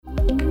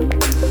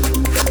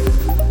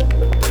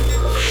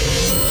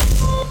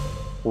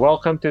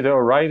Welcome to the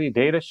O'Reilly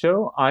Data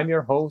Show. I'm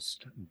your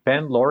host,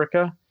 Ben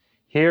Lorica,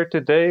 here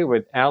today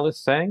with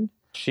Alice Zheng.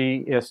 She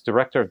is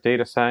Director of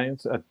Data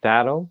Science at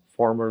Datto,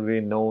 formerly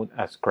known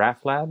as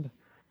GraphLab.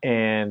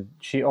 And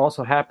she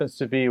also happens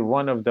to be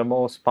one of the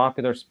most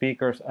popular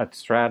speakers at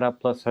Strata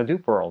plus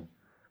Hadoop World.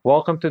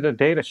 Welcome to the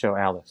Data Show,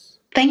 Alice.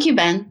 Thank you,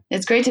 Ben.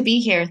 It's great to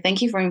be here.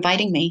 Thank you for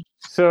inviting me.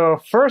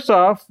 So first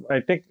off, I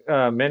think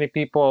many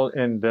people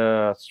in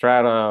the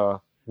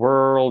Strata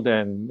world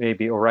and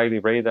maybe O'Reilly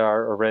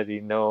Radar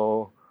already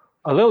know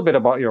a little bit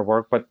about your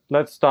work, but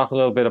let's talk a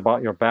little bit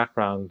about your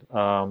background.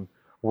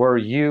 Were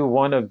you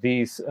one of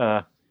these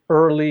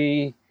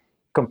early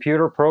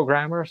computer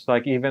programmers,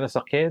 like even as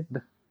a kid?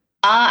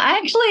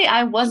 Actually,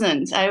 I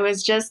wasn't. I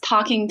was just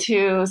talking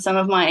to some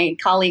of my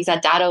colleagues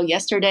at Datto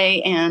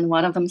yesterday, and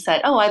one of them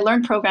said, "Oh, I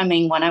learned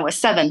programming when I was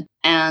 7."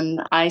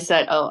 And I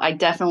said, "Oh, I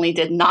definitely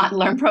did not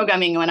learn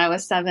programming when I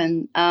was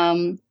 7."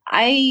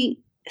 I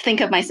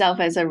think of myself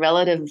as a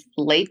relative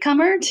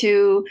latecomer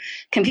to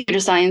computer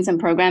science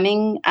and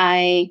programming.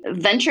 I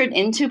ventured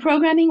into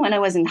programming when I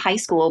was in high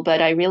school,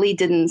 but I really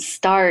didn't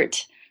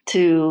start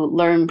to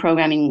learn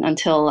programming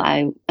until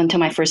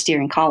my first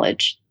year in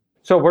college.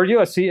 So were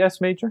you a CS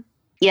major?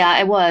 Yeah,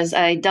 I was.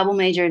 I double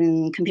majored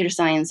in computer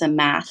science and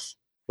math.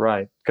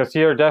 Right, because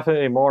you're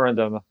definitely more on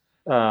the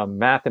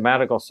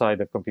mathematical side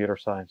of computer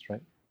science,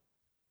 right?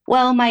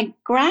 Well, my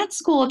grad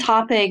school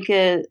topic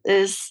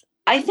is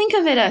I think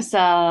of it as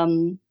a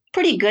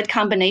pretty good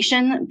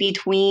combination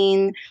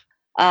between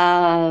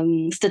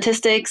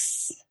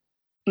statistics,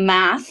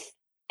 math,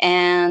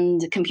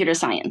 and computer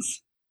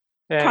science.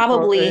 And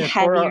Probably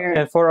heavier.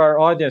 and for our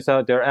audience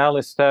out there,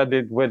 Alice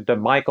studied with the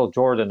Michael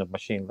Jordan of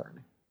machine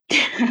learning.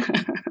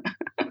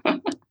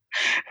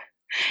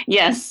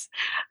 Yes,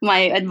 my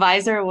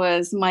advisor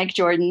was Mike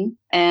Jordan,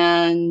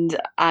 and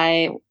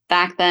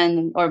back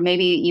then, or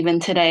maybe even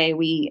today,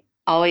 we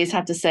always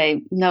have to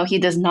say, no, he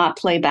does not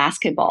play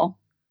basketball.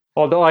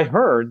 Although I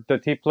heard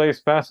that he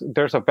plays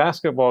there's a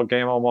basketball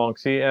game among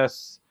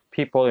CS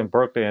people in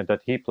Berkeley and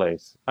that he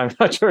plays. I'm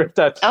not sure if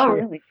that's Oh,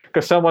 true. really?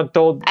 Because someone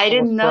I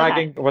didn't know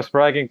that. was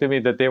bragging to me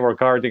that they were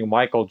guarding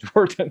Michael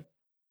Jordan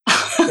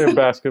in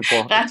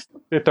basketball.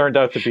 It turned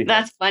out to be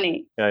That's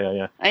funny.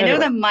 Yeah. I know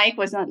that Mike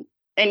was on.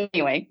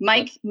 Anyway,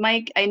 Mike.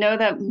 I know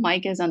that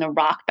Mike is on a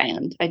rock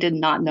band. I did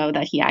not know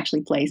that he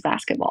actually plays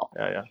basketball.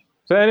 Yeah.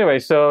 So anyway,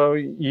 so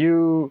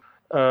you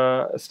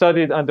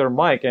studied under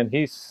Mike, and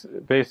he's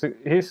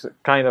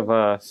kind of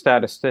a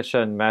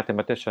statistician,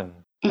 mathematician,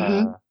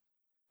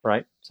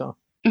 right? So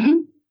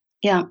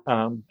yeah.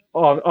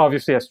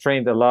 Obviously has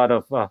trained a lot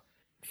of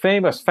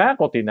famous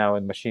faculty now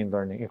in machine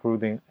learning,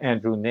 including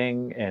Andrew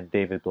Ning and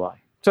David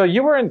Bly. So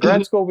you were in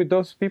grad school with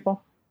those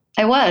people?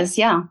 I was,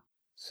 yeah.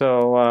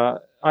 So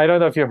I don't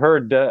know if you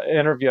heard the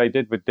interview I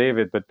did with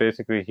David, but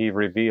basically he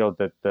revealed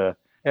that the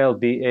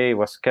LDA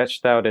was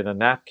sketched out in a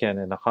napkin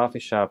in a coffee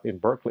shop in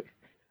Berkeley.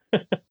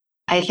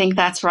 I think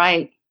that's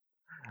right.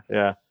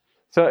 Yeah.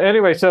 So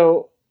anyway,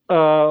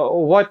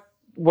 what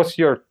was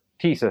your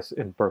thesis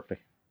in Berkeley?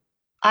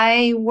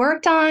 I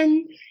worked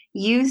on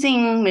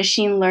using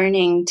machine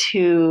learning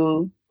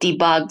to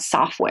debug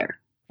software.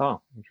 Oh,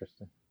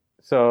 interesting.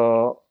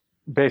 So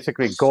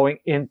basically going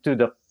into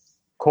the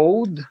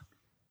code?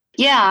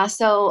 Yeah,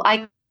 so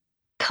I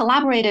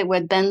collaborated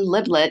with Ben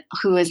Lorica,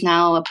 who is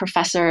now a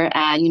professor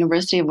at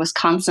University of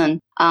Wisconsin.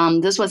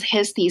 This was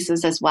his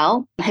thesis as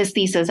well. His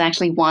thesis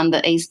actually won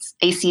the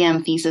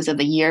ACM Thesis of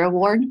the Year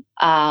award.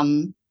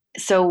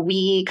 So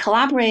we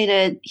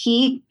collaborated.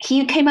 He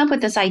came up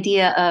with this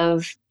idea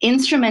of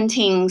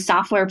instrumenting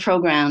software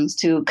programs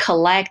to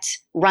collect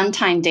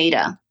runtime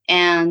data.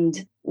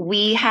 And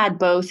we had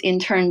both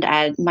interned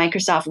at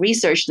Microsoft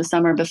Research the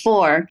summer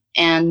before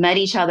and met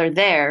each other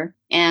there.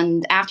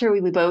 And after we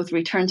both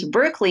returned to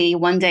Berkeley,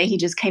 one day he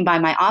just came by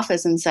my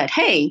office and said,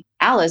 "Hey,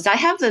 Alice, I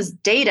have this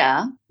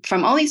data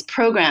from all these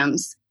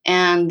programs,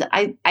 and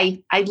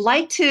I'd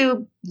like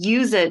to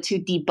use it to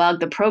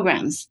debug the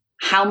programs.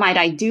 How might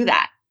I do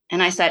that?"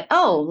 And I said,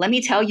 "Oh, let me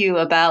tell you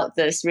about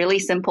this really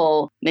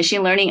simple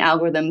machine learning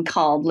algorithm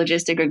called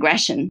logistic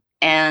regression."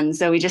 And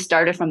so we just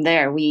started from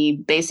there. We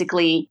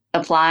basically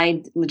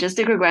applied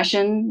logistic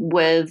regression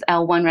with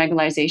L1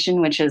 regularization,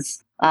 which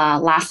is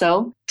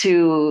lasso,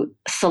 to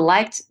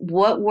select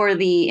what were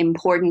the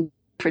important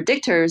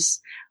predictors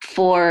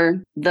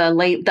for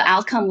the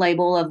outcome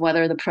label of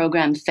whether the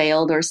program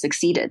failed or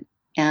succeeded.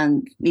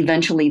 And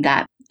eventually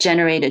that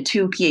generated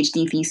 2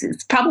 PhD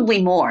theses,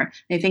 probably more.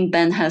 I think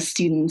Ben has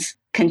students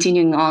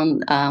continuing on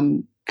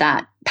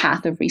that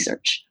path of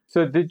research.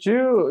 So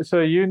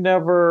you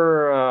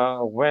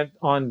never went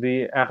on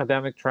the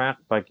academic track?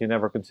 Like you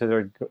never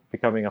considered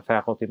becoming a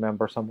faculty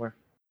member somewhere?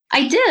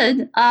 I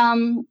did.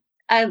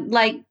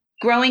 Like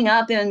growing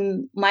up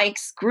in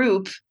Mike's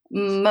group,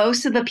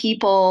 most of the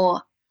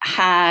people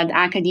had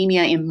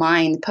academia in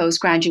mind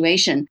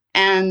post-graduation.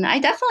 And I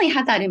definitely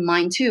had that in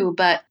mind too.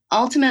 But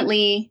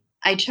ultimately,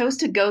 I chose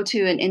to go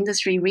to an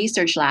industry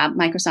research lab,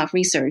 Microsoft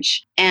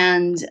Research.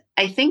 And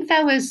I think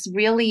that was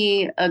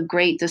really a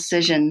great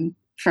decision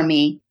for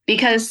me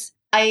because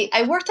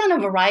I worked on a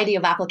variety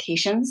of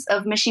applications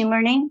of machine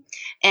learning,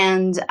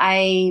 and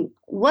I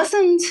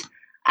wasn't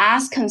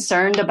as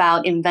concerned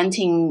about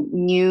inventing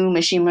new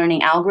machine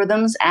learning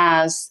algorithms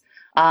as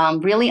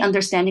really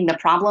understanding the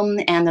problem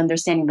and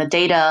understanding the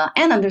data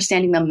and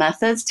understanding the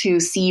methods to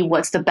see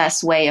what's the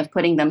best way of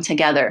putting them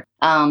together.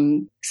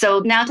 So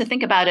now to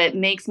think about it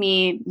makes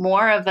me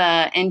more of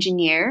an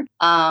engineer,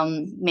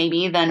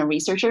 maybe than a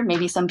researcher.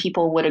 Maybe some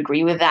people would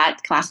agree with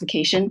that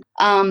classification.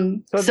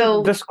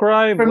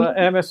 Describe For me,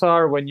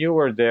 MSR when you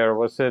were there.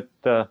 Was it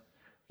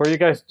were you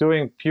guys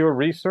doing pure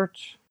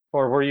research,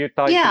 or were you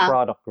tied to yeah,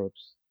 product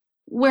groups?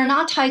 we're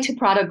not tied to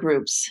product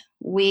groups.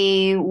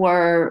 We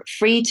were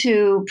free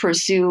to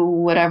pursue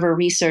whatever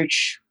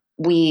research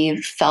we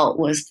felt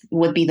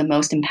would be the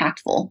most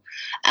impactful.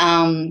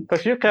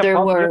 Because There you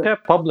were,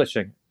 kept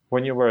publishing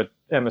when you were at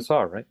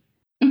MSR, right?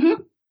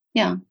 mhm,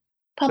 yeah, So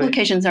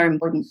publications are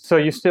important. so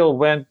you still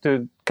went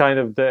to kind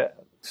of the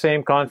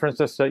same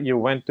conferences that you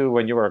went to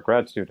when you were a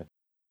grad student.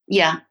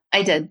 Yeah,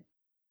 I did.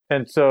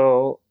 And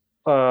so,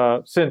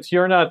 since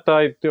you're not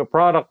tied to a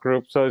product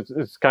group, so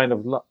it's kind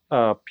of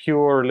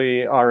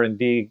purely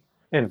R&D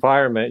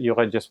environment, you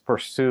can just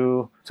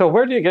pursue. So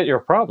where do you get your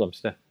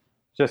problems then?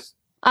 Just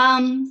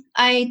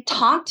I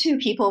talked to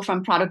people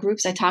from product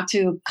groups. I talked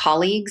to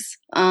colleagues.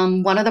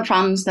 One of the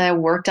problems that I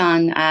worked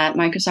on at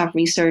Microsoft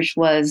Research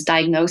was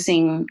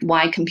diagnosing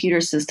why computer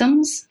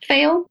systems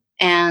fail.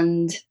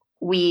 And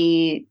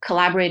we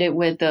collaborated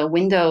with the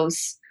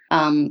Windows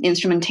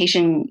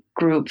instrumentation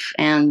group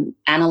and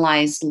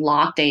analyzed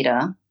log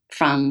data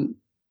from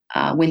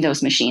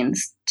Windows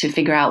machines to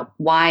figure out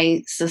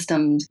why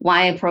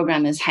a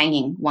program is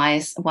hanging, why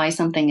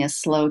something is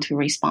slow to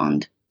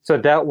respond. so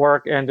that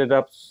work ended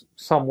up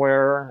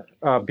somewhere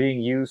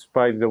being used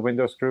by the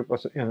Windows group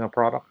in a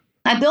product.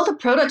 I built a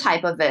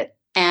prototype of it.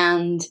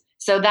 And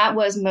so that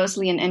was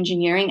mostly an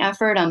engineering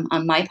effort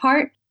on my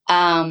part.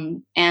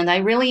 And I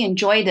really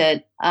enjoyed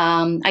it.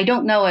 I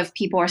don't know if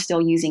people are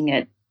still using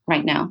it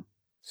right now.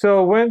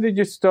 So when did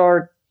you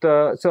start?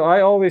 So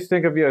I always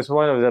think of you as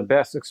one of the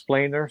best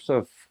explainers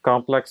of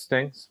complex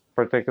things,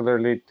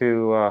 particularly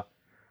to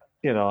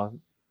you know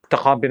the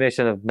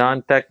combination of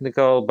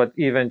non-technical, but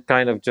even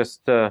kind of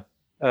just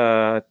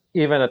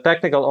even a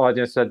technical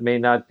audience that may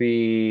not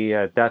be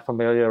that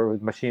familiar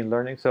with machine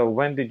learning. So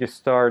when did you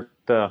start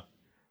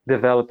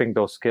developing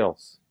those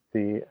skills?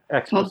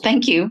 Well,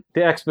 thank you.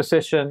 The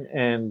exposition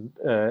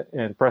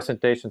and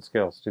presentation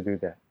skills to do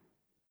that.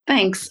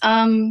 Thanks.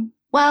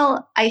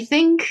 Well, I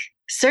think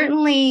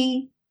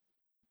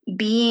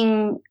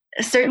being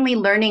certainly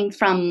learning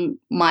from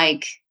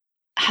Mike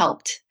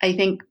helped. I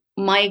think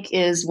Mike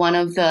is one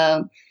of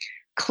the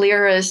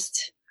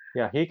clearest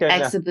Yeah,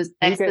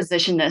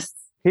 expositionists.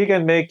 he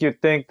can make you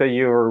think that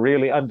you're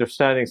really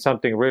understanding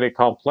something really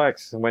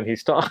complex when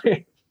he's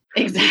talking.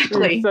 He's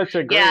Exactly. such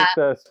a Yeah.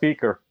 great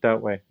speaker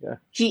that way. Yeah.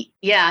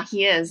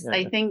 He is. Yeah.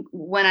 I think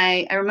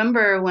I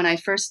remember when I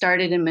first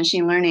started in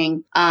machine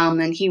learning,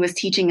 and he was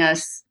teaching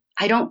us,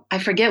 I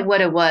forget what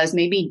it was,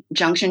 maybe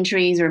junction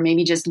trees or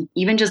maybe just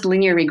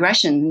linear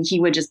regression. And he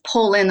would just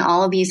pull in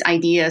all of these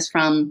ideas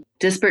from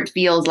disparate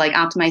fields like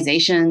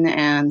optimization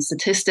and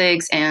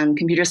statistics and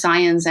computer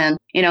science and,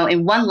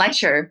 in one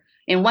lecture,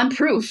 in one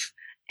proof.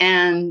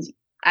 And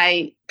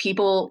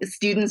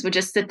students would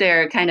just sit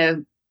there kind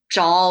of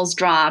jaws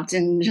dropped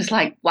and just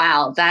like,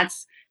 wow, that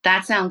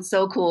sounds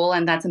so cool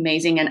and that's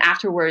amazing. And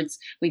afterwards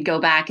we'd go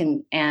back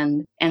and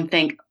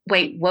think,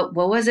 wait, what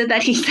was it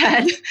that he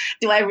said?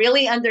 Do I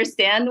really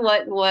understand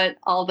what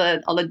all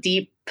the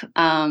deep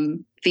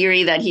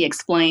theory that he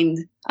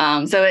explained?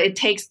 So it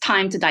takes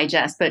time to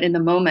digest, but in the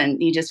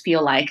moment you just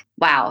feel like,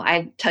 wow,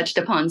 I've touched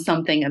upon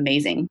something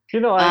amazing.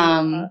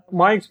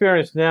 My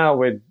experience now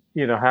with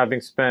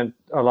having spent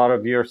a lot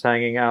of years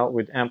hanging out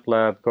with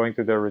MPLAB, going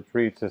to their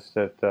retreats, is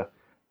that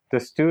the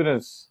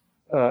students,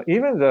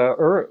 even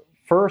the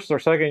first or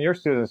second year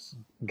students,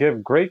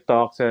 give great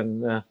talks,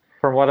 and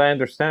from what I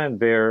understand,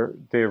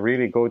 they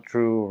really go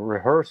through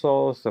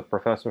rehearsals. The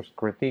professors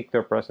critique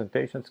their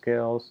presentation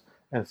skills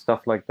and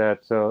stuff like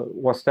that. So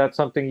was that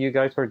something you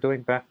guys were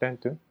doing back then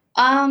too?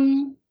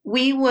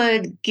 We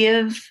would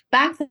give,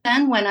 back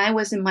then when I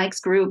was in Mike's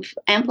group,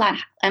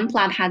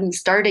 MPLAT hadn't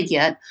started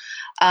yet.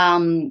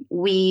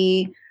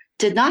 We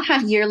did not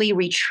have yearly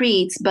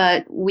retreats,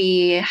 but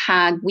we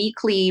had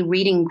weekly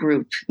reading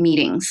group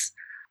meetings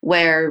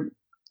where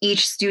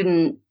each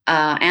student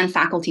and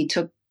faculty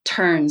took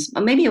turns,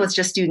 or maybe it was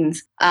just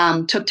students,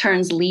 took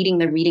turns leading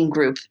the reading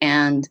group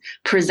and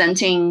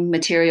presenting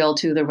material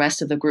to the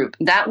rest of the group.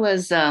 That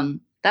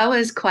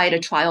was quite a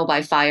trial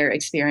by fire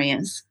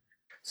experience.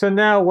 So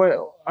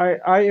now,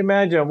 I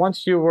imagine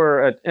once you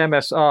were at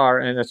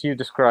MSR, and as you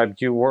described,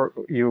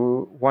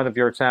 one of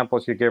your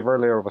examples you gave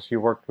earlier was you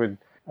worked with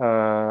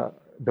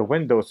the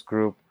Windows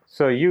group.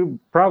 So you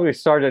probably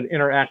started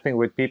interacting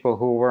with people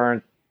who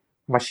weren't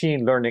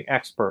machine learning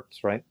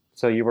experts, right?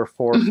 So you were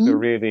forced to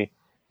really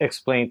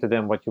explain to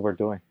them what you were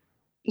doing.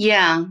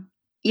 Yeah.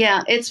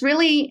 It's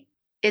really,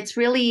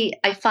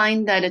 I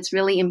find that it's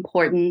really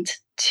important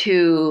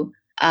to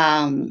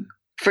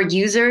for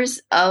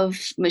users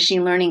of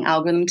machine learning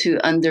algorithm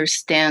to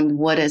understand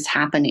what is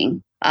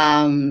happening.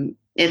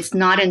 It's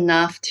not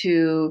enough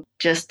to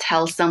just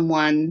tell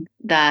someone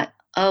that,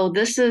 oh,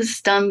 this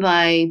is done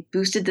by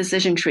boosted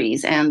decision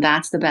trees, and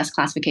that's the best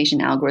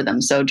classification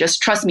algorithm. So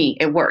just trust me,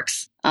 it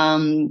works.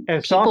 And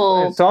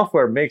People,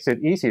 software makes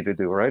it easy to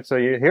do, right? So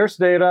here's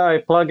data, I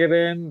plug it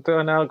into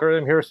an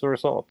algorithm, here's the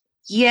result.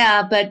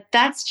 yeah, but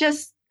that's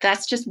just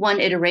one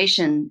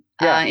iteration.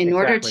 Yeah, In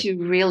order exactly.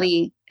 to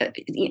really,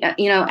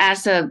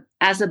 as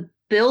a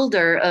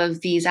builder of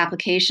these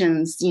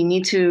applications, you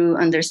need to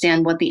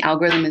understand what the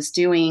algorithm is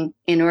doing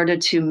in order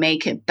to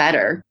make it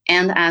better.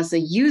 And as a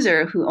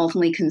user who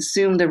ultimately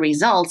consume the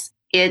results,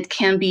 it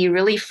can be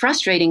really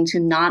frustrating to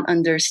not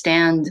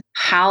understand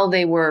how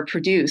they were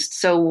produced.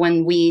 So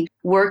when we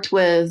worked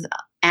with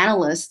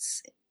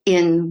analysts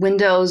in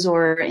Windows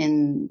or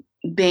in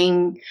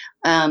Bing,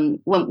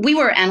 when we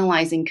were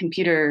analyzing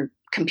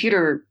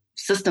computer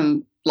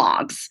system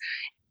logs,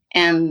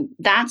 and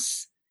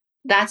that's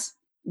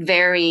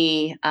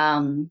very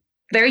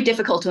very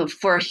difficult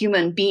for a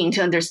human being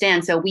to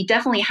understand. So we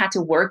definitely had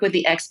to work with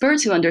the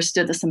experts who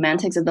understood the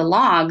semantics of the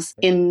logs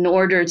in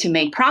order to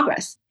make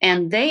progress.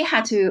 And they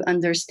had to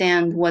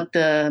understand what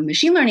the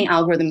machine learning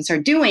algorithms are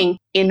doing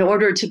in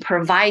order to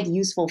provide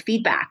useful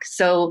feedback.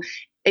 So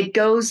it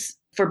goes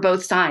for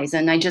both sides.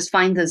 And I just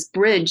find this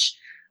bridge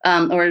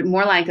or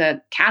more like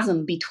a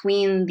chasm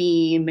between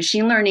the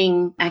machine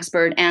learning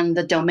expert and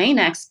the domain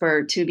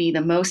expert to be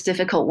the most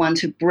difficult one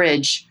to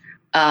bridge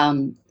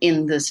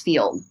in this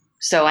field.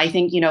 So I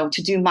think,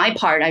 to do my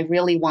part, I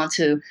really want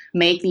to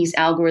make these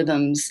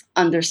algorithms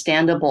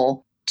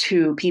understandable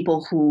to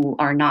people who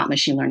are not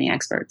machine learning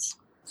experts.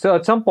 So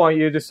at some point,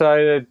 you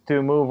decided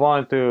to move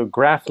on to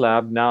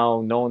GraphLab, now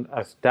known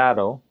as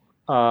Datto.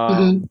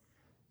 Mm-hmm.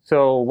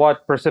 So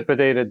what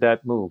precipitated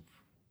that move?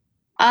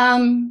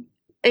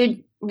 It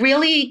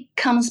really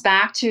comes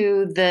back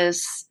to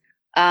this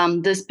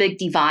big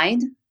divide,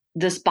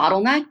 this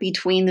bottleneck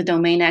between the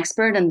domain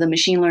expert and the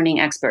machine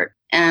learning expert.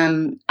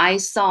 And I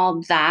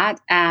saw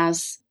that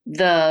as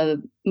the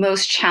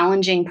most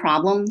challenging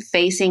problem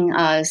facing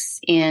us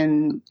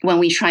when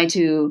we try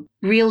to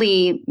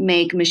really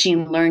make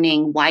machine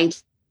learning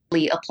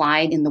widely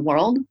applied in the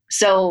world.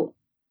 So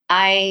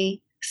I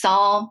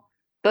saw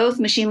both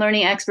machine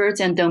learning experts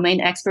and domain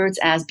experts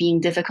as being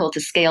difficult to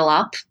scale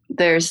up.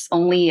 There's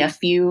only a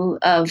few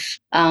of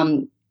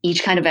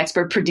each kind of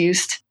expert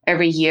produced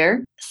every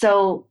year.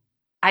 So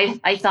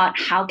I thought,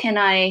 how can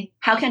I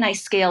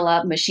scale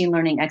up machine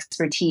learning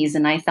expertise?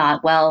 And I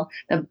thought, well,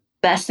 the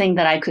best thing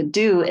that I could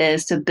do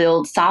is to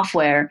build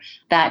software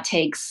that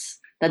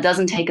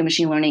doesn't take a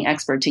machine learning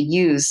expert to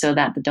use, so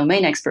that the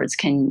domain experts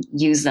can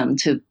use them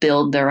to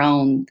build their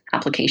own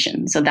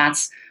application. So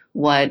that's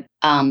what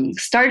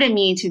started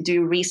me to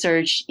do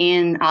research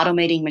in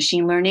automating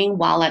machine learning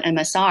while at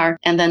MSR.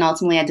 And then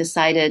ultimately I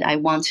decided I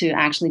want to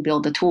actually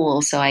build the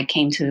tool. So I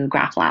came to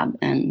GraphLab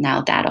and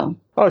now Datto.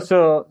 Oh,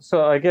 so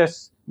I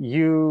guess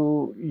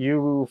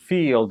you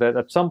feel that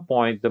at some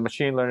point the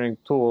machine learning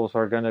tools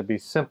are going to be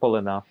simple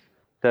enough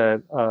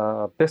that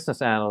a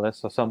business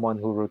analyst or someone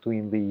who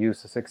routinely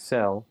uses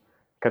Excel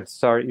can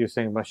start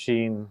using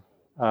machine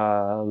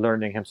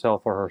learning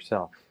himself or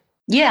herself.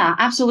 Yeah,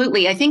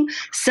 absolutely. I think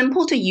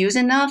simple to use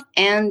enough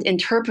and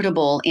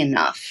interpretable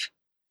enough.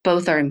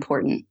 Both are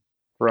important.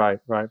 Right.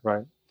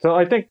 So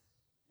I think,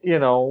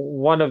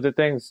 one of the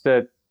things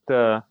that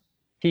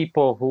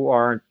people who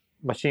aren't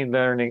machine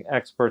learning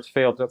experts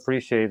fail to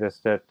appreciate is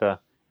that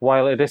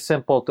while it is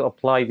simple to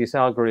apply these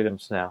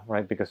algorithms now,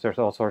 right, because there's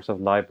all sorts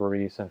of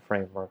libraries and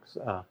frameworks,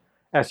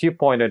 as you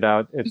pointed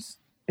out, it's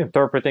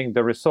interpreting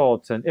the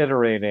results and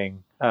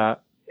iterating.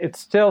 It's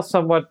still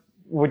somewhat,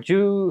 would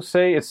you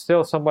say it's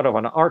still somewhat of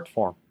an art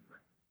form?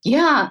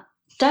 Yeah,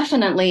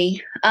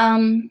 definitely.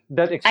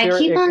 That I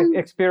keep on.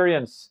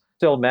 experience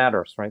still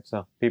matters, right?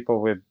 So people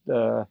with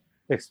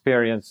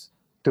experience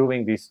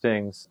doing these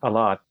things a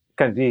lot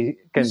can be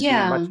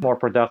Yeah, much more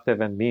productive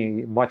and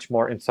be much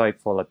more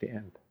insightful at the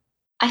end.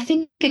 I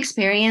think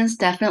experience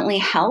definitely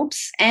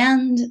helps.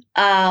 And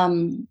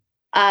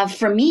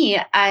for me,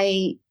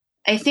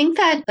 I think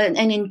that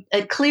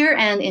a clear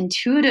and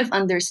intuitive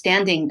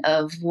understanding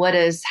of what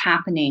is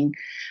happening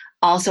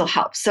also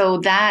helps. So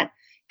that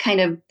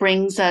kind of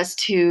brings us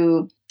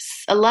to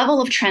a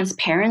level of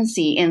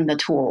transparency in the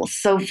tools.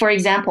 So, for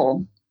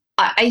example,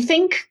 I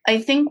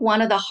think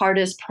one of the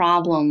hardest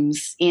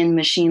problems in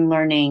machine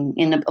learning,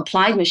 in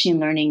applied machine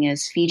learning,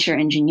 is feature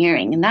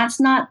engineering, and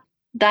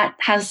that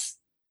has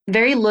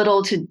very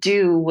little to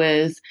do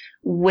with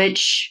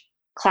which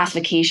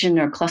classification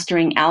or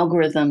clustering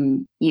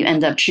algorithm you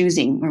end up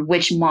choosing or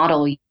which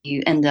model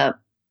you end up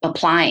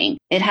applying.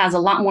 It has a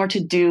lot more to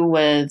do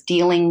with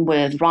dealing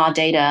with raw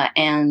data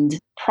and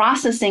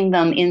processing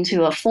them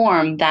into a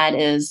form that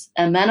is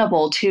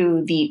amenable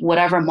to the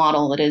whatever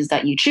model it is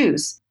that you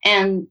choose.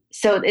 And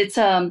so it's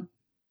an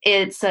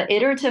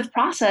iterative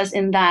process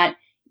in that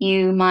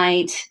you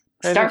might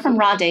And start from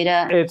raw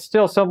data. it's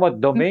still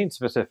somewhat domain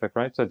specific,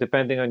 right? So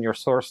depending on your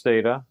source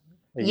data,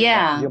 You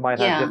Yeah, might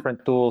have yeah.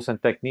 different tools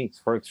and techniques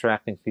for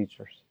extracting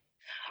features.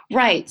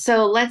 Right.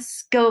 So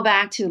let's go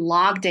back to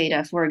log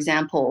data, for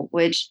example,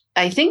 which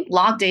I think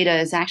log data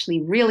is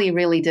actually really,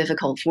 really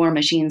difficult for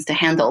machines to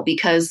handle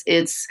because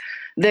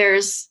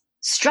there's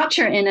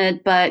structure in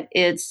it, but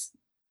it's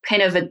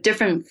kind of a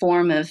different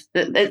form of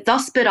it's all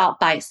spit out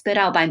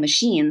by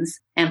machines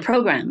and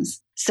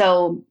programs.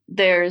 So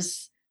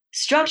there's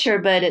structure,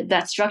 but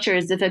that structure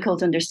is difficult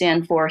to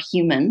understand for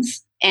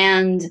humans.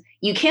 And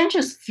you can't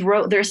just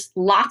there's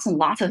lots and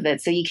lots of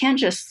it. So you can't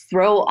just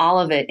throw all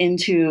of it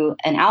into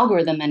an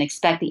algorithm and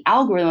expect the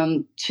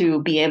algorithm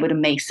to be able to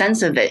make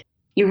sense of it.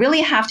 You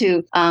really have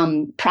to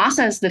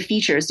process the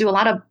features, do a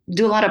lot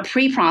of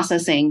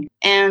pre-processing,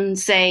 and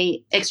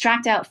say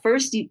extract out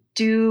first. You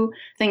do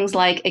things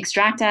like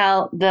extract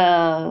out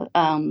the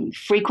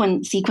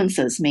frequent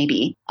sequences,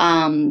 maybe,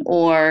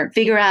 or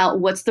figure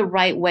out what's the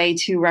right way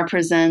to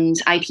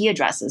represent IP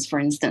addresses, for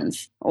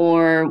instance,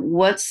 or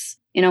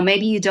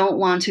maybe you don't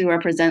want to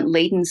represent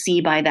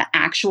latency by the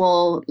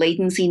actual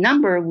latency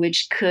number,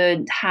 which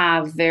could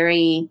have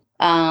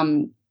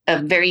a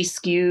very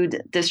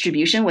skewed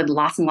distribution with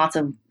lots and lots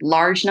of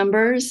large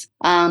numbers.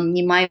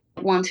 You might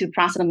want to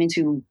process them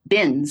into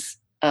bins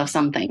of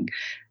something.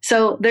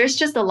 So there's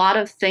just a lot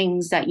of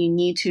things that you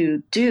need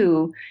to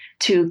do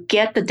to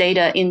get the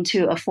data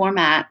into a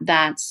format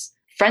that's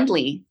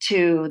friendly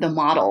to the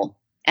model.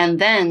 And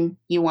then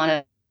you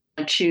want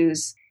to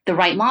choose the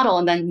right model.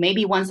 And then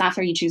maybe once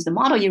after you choose the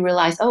model, you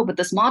realize, oh, but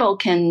this model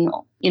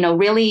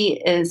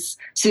really is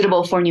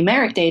suitable for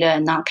numeric data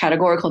and not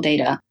categorical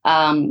data.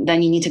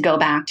 Then you need to go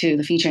back to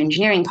the feature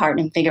engineering part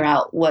and figure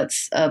out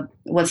what's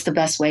the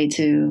best way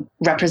to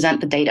represent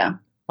the data.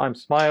 I'm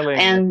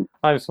smiling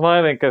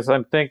because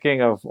I'm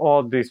thinking of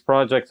all these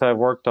projects I've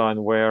worked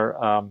on where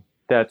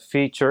that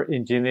feature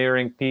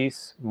engineering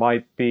piece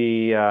might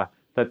be,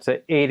 let's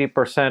say,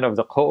 80% of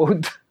the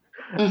code.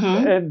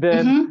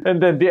 Mm-hmm.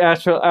 And then the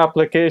actual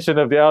application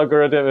of the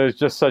algorithm is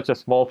just such a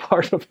small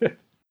part of it.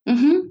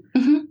 Mm-hmm.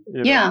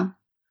 Mm-hmm. Yeah.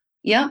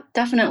 Yep,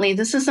 definitely.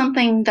 This is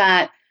something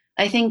that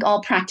I think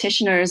all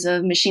practitioners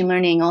of machine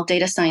learning, all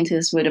data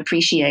scientists would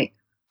appreciate.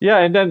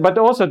 Yeah, but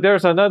also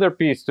there's another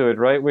piece to it,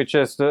 right? Which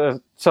is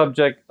the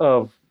subject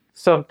of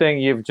something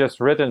you've just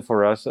written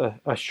for us,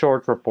 a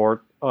short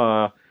report,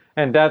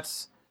 and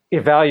that's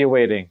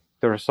evaluating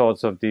the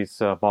results of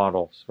these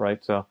models,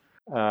 right? So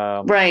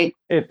right.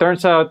 It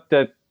turns out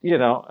that,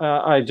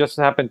 I just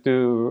happened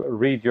to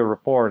read your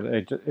report.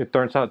 It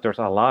turns out there's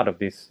a lot of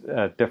these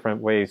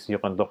different ways you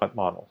can look at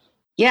models.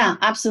 Yeah,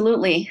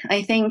 absolutely.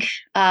 I think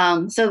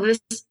so.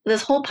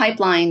 This whole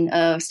pipeline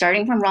of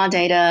starting from raw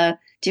data,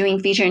 doing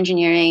feature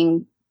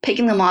engineering,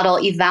 picking the model,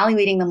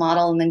 evaluating the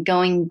model, and then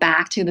going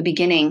back to the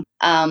beginning.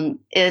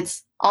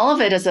 It's all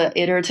of it is an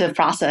iterative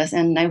process.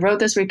 And I wrote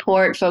this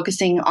report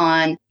focusing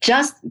on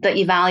just the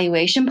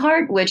evaluation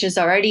part, which is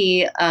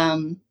already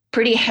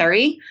pretty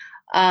hairy.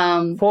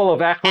 Full of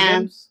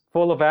acronyms.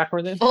 Full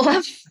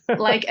of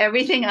like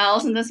everything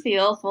else in this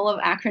field, full of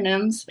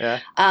acronyms.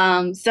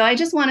 Yeah. So I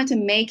just wanted to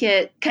make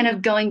it kind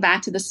of going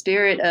back to the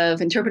spirit of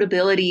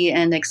interpretability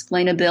and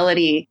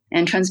explainability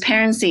and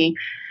transparency.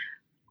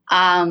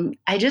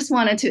 I just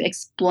wanted to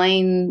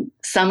explain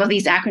some of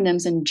these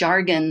acronyms and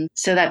jargon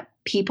so that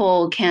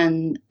people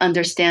can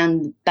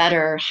understand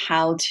better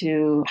how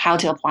to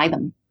apply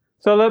them.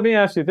 So let me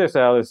ask you this,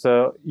 Alice.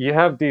 So you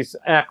have these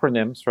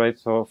acronyms, right?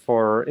 So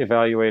for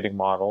evaluating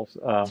models.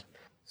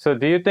 So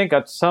do you think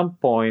at some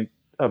point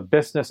a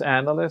business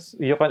analyst,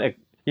 you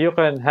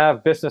can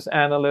have business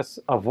analysts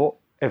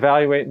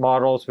evaluate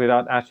models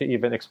without actually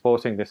even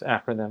exposing these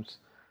acronyms?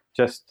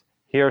 Just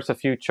here's a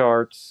few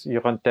charts. You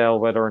can tell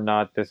whether or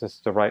not this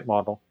is the right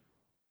model.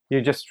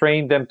 You just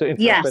train them to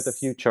interpret a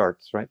few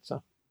charts, right?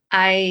 So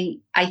I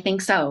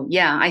think so.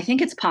 Yeah, I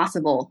think it's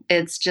possible.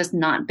 It's just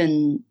not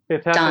been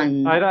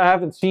done. I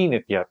haven't seen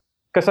it yet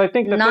because I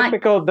think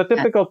the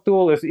typical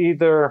tool is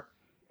either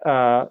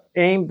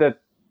aimed at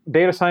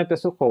data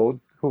scientists who code,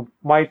 who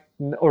might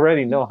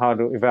already know how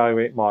to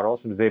evaluate models,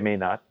 but they may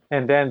not,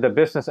 and then the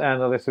business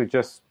analysts who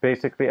just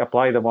basically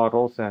apply the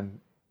models. And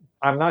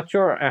I'm not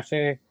sure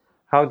actually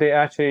how they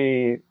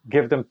actually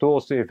give them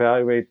tools to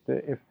evaluate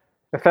the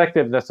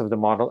effectiveness of the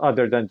model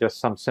other than just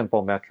some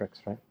simple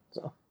metrics, right?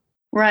 So.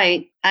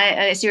 Right.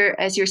 As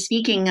you're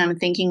speaking, I'm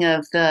thinking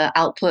of the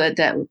output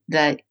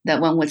that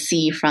one would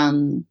see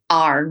from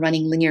R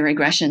running linear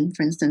regression,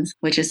 for instance,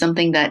 which is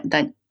something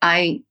that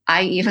I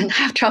even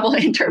have trouble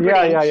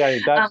interpreting.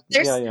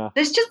 Yeah.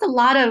 There's just a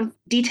lot of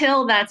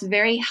detail that's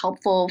very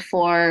helpful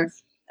for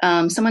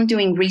someone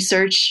doing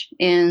research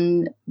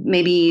in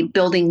maybe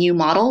building new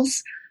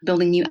models,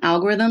 building new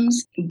algorithms,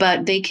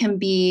 but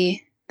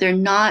they're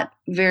not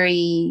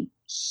very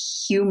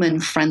human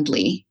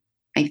friendly,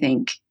 I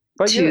think.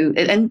 But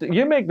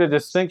you make the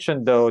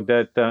distinction, though,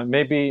 that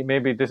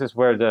maybe this is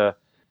where the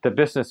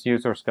business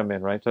users come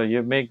in, right? So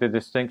you make the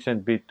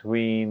distinction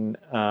between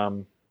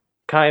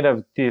kind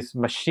of these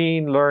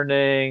machine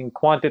learning,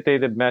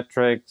 quantitative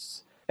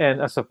metrics,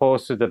 and as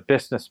opposed to the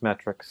business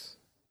metrics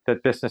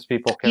that business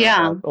people care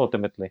about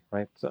ultimately,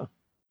 right? So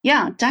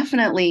Yeah,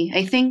 definitely.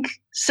 I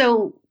think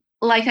so.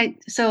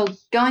 So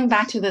going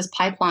back to this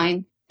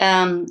pipeline,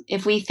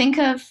 if we think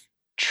of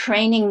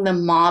training the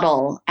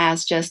model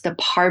as just a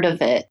part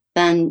of it,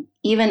 then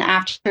even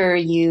after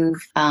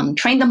you've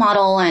trained the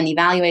model and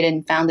evaluated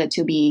and found it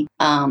to be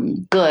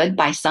good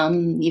by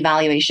some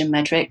evaluation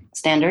metric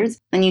standards,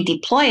 then you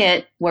deploy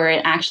it where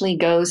it actually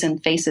goes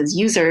and faces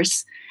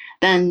users.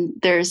 Then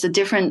there's a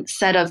different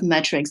set of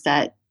metrics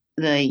that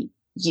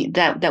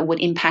would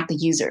impact the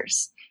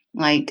users,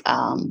 like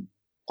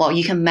well,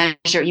 you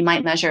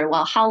might measure,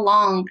 well, how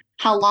long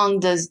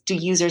do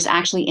users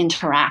actually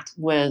interact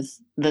with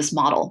this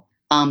model?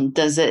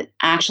 Does it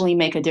actually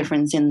make a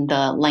difference in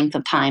the length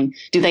of time?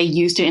 Do they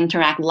used to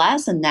interact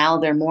less and now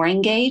they're more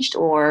engaged,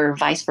 or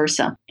vice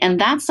versa?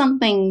 And that's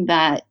something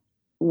that's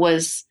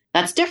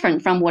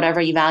different from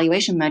whatever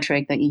evaluation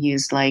metric that you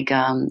use, like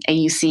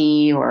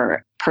AUC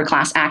or per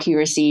class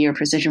accuracy or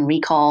precision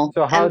recall.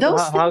 So And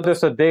those how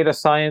does a data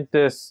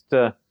scientist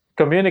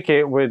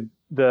communicate with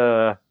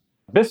the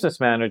business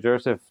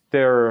managers if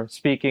they're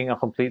speaking a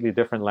completely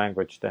different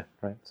language then,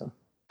 right? So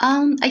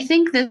I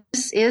think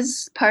this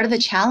is part of the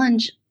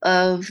challenge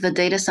of the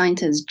data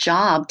scientist's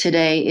job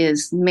today,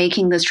 is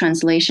making this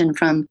translation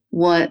from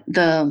what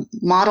the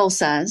model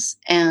says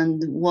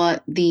and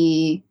what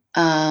the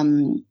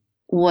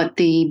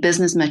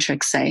business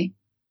metrics say.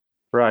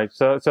 right.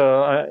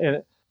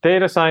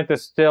 Data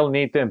scientists still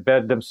need to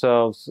embed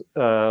themselves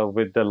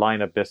with the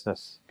line of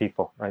business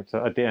people, right?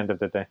 So at the end of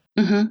the day,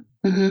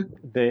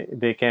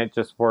 they can't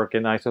just work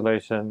in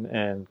isolation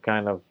and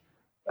kind of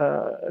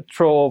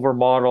throw over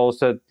models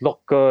that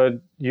look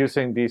good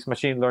using these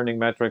machine learning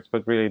metrics,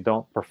 but really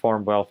don't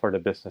perform well for the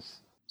business.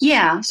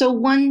 Yeah. So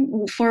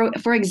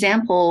for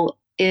example,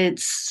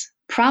 it's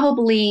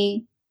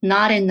probably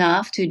not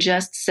enough to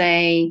just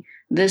say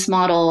this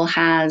model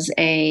has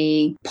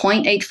a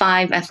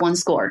 0.85 F1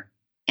 score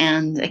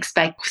and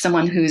expect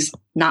someone who's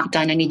not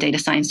done any data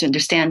science to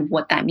understand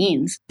what that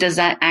means. Does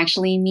that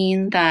actually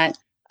mean that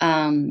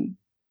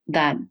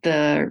that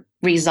the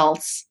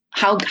results,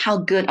 how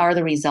good are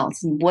the results?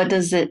 What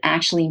does it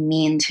actually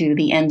mean to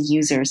the end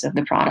users of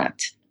the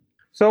product?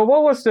 So,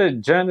 what was the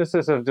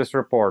genesis of this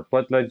report?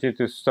 What led you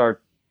to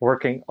start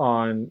working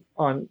on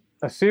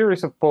a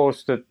series of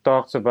posts that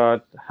talks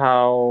about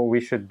how we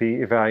should be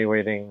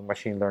evaluating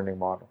machine learning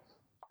models?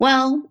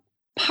 Well,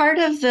 part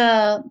of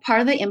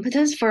the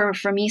impetus for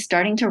me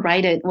starting to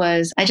write it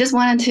was I just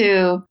wanted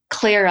to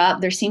clear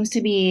up. There seems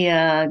to be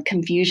a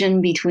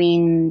confusion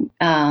between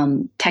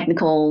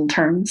technical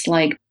terms,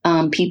 like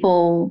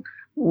people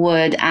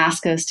would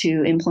ask us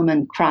to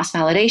implement cross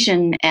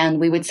validation, and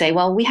we would say,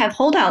 well, we have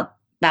holdout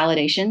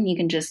validation. You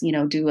can just,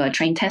 do a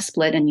train test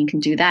split and you can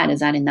do that. Is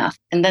that enough?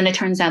 And then it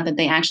turns out that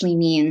they actually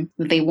mean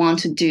that they want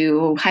to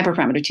do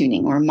hyperparameter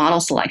tuning or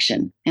model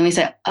selection. And we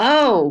said,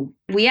 oh,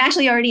 we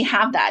actually already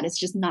have that. It's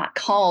just not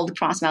called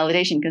cross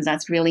validation, because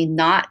that's really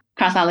not,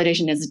 cross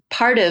validation is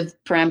part of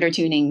parameter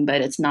tuning, but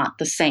it's not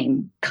the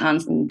same.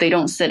 They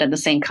don't sit at the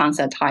same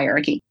concept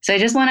hierarchy. So I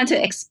just wanted to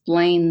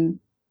explain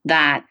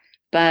that.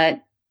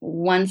 But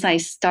once I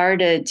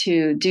started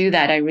to do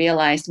that, I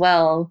realized,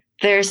 well,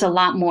 there's a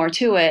lot more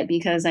to it,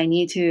 because I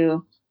need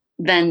to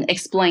then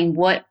explain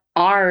what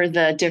are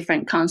the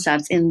different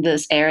concepts in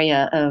this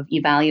area of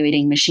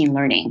evaluating machine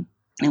learning,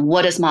 and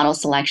what is model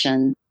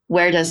selection,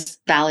 where does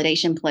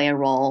validation play a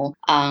role,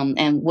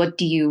 and what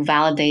do you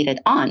validate it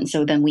on?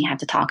 So then we have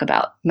to talk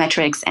about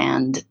metrics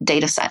and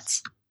data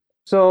sets.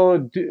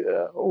 So,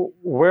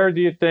 where do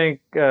you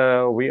think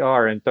we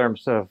are in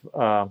terms of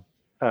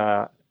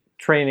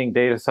training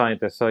data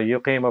scientists? So, you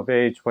came of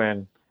age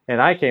when, and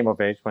I came of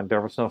age when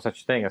there was no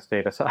such thing as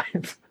data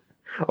science,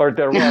 or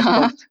there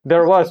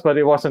was, but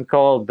it wasn't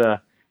called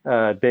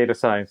data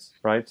science,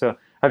 right? So,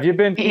 have you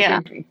been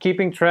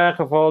keeping track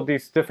of all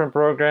these different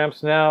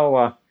programs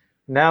now?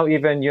 Now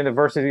even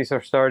universities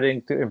are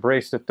starting to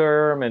embrace the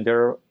term, and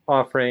they're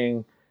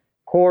offering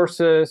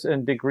courses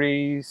and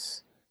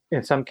degrees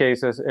in some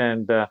cases.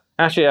 And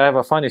actually, I have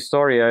a funny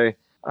story.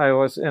 I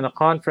was in a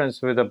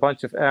conference with a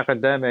bunch of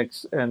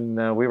academics,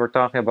 and we were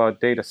talking about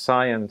data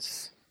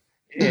science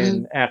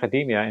in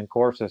academia and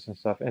courses and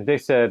stuff. And they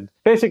said,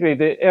 basically,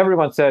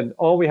 everyone said,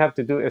 all we have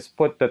to do is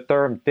put the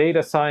term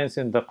data science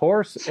in the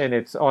course, and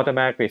it's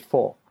automatically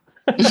full.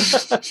 I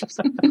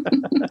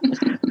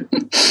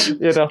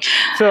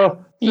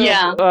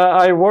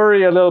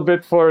worry a little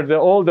bit for the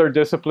older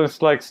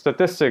disciplines like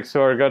statistics,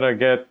 who are going to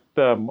get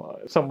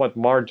somewhat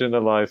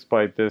marginalized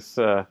by this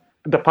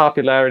the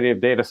popularity of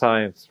data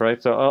science,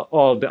 right? So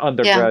all the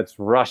undergrads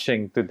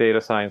rushing to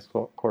data science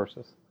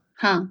courses.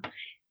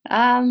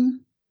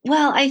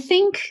 Well, I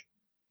think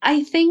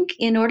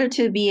in order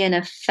to be an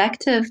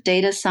effective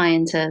data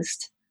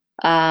scientist,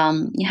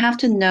 you have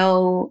to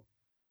know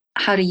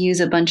how to use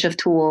a bunch of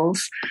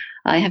tools.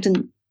 You have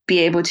to be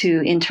able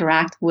to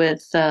interact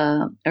with,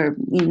 or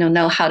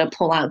know how to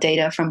pull out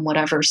data from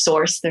whatever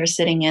source they're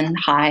sitting in,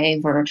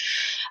 Hive or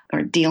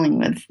dealing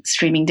with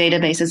streaming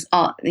databases.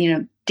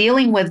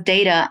 Dealing with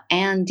data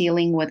and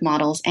dealing with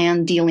models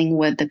and dealing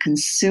with the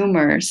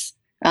consumers,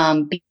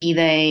 be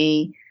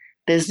they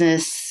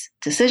business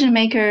decision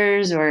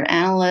makers or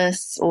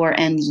analysts or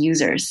end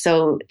users.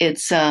 So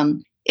it's a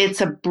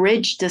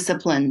bridge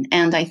discipline.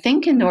 And I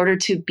think in order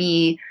to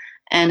be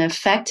an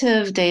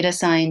effective data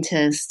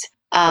scientist,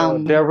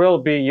 there will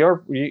be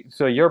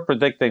so you're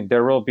predicting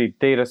there will be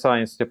data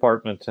science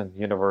departments in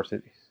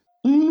universities.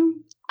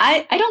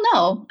 I don't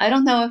know. I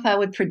don't know if I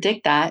would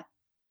predict that.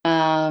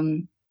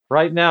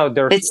 Right now,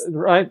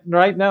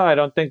 right now. I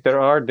don't think there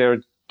are.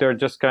 They're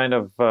just kind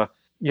of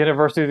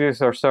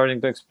universities are starting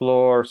to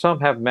explore.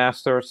 Some have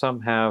masters, some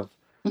have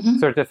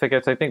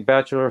certificates. I think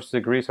bachelor's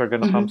degrees are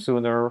going to come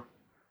sooner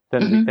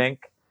than we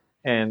think,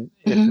 and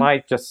it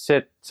might just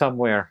sit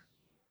somewhere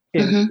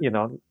in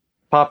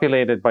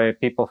populated by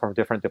people from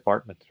different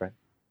departments, right?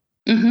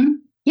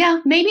 Yeah,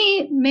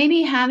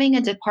 maybe having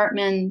a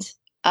department.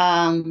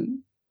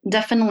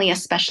 Definitely a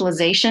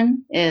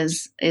specialization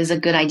is a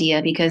good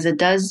idea because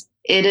it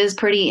is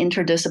pretty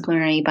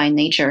interdisciplinary by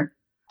nature.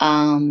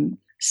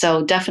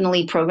 So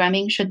definitely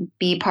programming should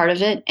be part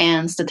of it,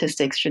 and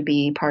statistics should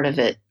be part of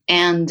it,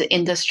 and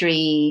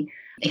industry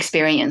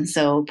experience.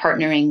 So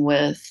partnering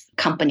with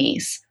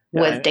companies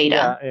with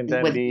data, and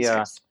then with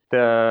the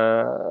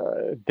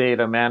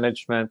data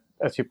management,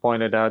 as you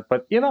pointed out.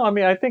 But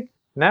I think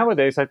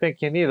nowadays, I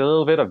think you need a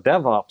little bit of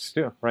DevOps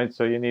too, right?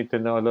 So you need to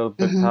know a little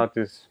bit how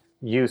to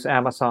use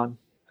Amazon,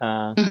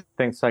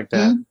 things like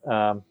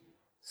that.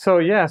 So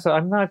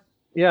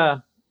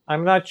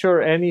I'm not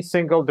sure any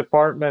single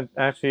department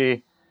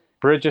actually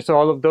bridges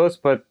all of those,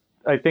 but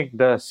I think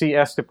the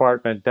CS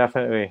department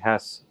definitely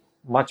has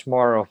many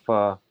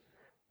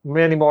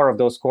more of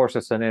those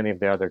courses than any of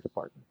the other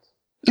departments.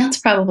 That's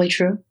probably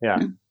true. Yeah.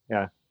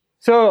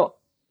 So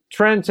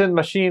trends in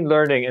machine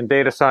learning and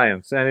data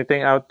science.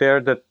 Anything out there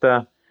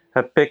that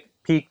have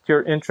piqued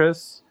your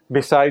interest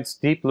besides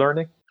deep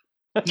learning?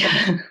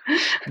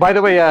 By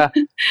the way,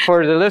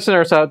 for the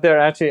listeners out there,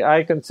 actually,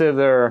 I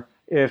consider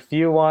if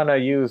you want to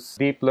use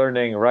deep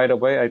learning right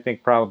away, I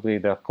think probably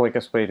the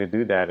quickest way to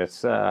do that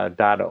is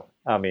Dado.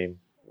 I mean,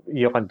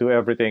 you can do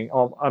everything.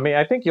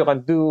 I think you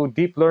can do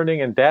deep learning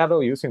in Dado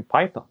using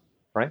Python,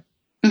 right?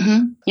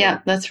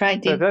 Yeah, that's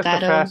right. So that's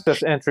Dado. The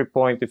fastest entry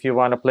point if you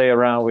want to play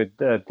around with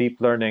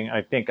deep learning.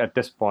 I think at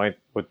this point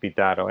would be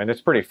Dado, and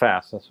it's pretty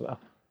fast as well.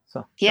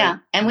 So, yeah,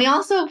 and we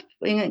also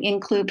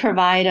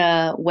provide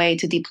a way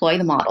to deploy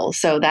the model,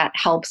 so that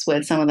helps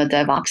with some of the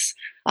DevOps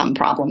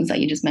problems that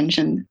you just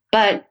mentioned.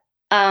 But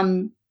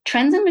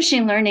trends in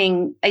machine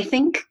learning, I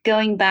think,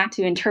 going back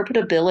to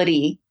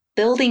interpretability,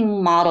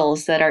 building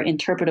models that are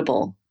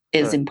interpretable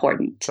is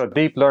important. So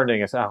deep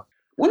learning is out.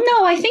 Well,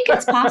 no, I think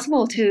it's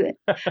possible to.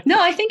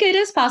 No, I think it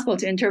is possible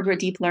to interpret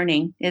deep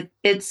learning. It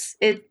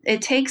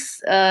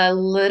takes a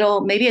little.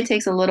 Maybe it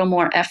takes a little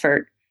more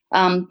effort.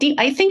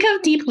 I think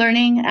of deep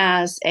learning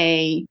as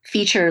a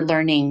feature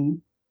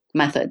learning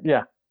method.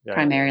 Yeah,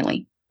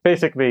 primarily.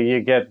 Basically,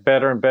 you get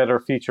better and better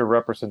feature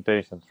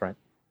representations, right?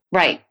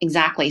 Right,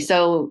 exactly.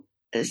 So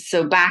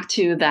back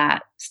to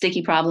that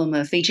sticky problem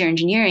of feature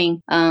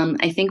engineering,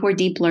 I think where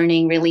deep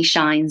learning really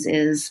shines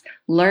is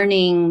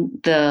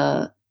learning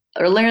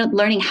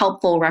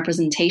helpful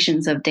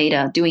representations of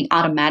data, doing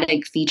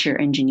automatic feature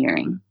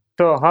engineering.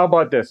 So how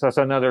about this as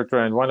another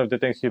trend? One of the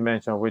things you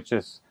mentioned, which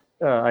is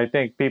I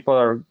think people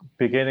are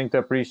beginning to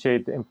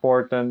appreciate the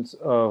importance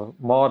of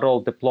model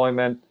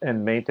deployment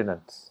and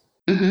maintenance.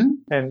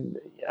 And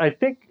I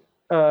think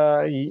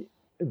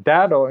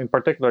Dado in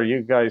particular,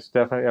 you guys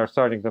definitely are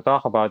starting to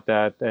talk about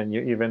that. And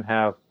you even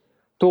have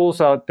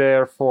tools out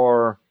there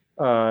for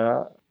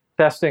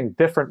testing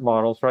different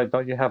models, right?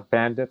 Don't you have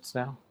bandits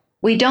now?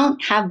 We don't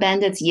have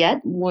bandits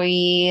yet.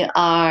 We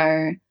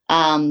are,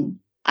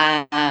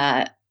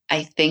 I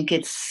think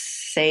it's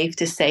safe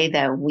to say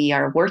that we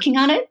are working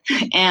on it,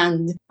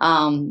 and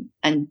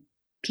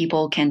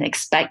people can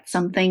expect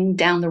something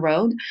down the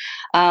road.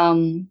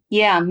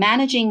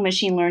 Managing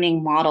machine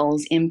learning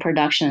models in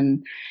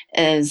production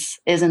is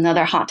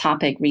another hot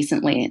topic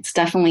recently. It's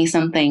definitely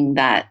something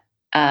that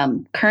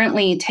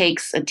currently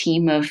takes a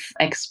team of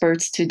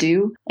experts to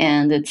do,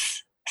 and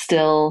it's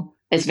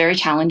very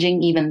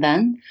challenging even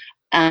then.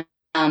 I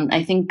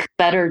think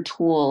better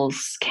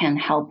tools can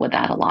help with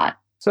that a lot.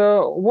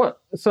 So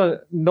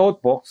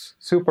notebooks,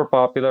 super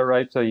popular,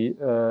 right? So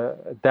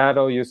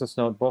Dado uses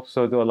notebooks,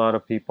 so do a lot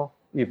of people.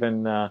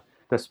 Even the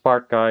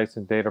Spark guys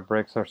and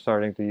Databricks are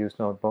starting to use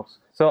notebooks.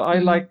 So I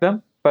like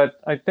them,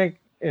 but I think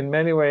in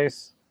many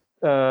ways,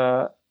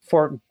 for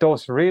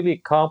those really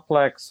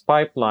complex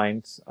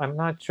pipelines, I'm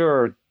not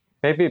sure.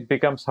 Maybe it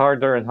becomes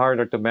harder and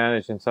harder to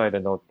manage inside a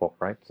notebook,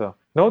 right? So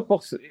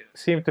notebooks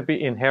seem to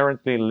be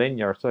inherently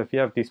linear. So if you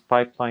have these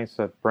pipelines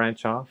that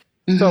branch off.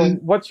 So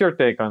what's your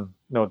take on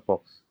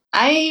notebooks?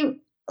 I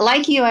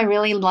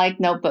really like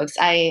notebooks.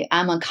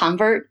 I'm a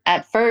convert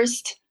at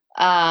first.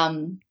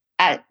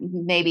 At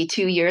maybe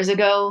 2 years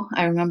ago,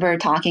 I remember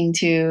talking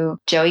to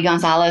Joey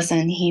Gonzalez,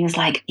 and he was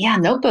like, "Yeah,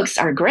 notebooks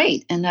are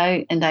great." And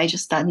I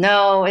just thought,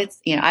 no, it's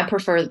I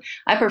prefer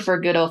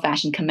good old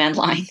fashioned command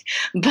line.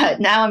 But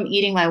now I'm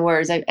eating my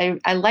words.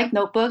 I like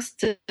notebooks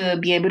to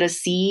be able to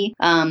see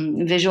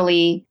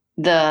visually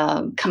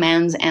the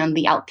commands and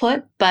the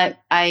output. But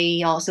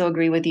I also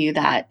agree with you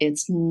that it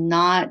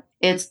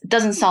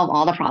doesn't solve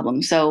all the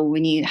problems. So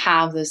when you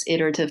have this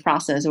iterative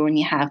process, or when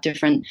you have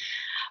different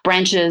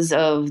branches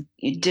of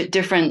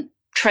different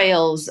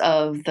trails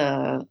of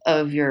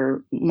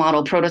your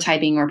model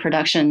prototyping or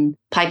production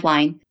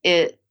pipeline,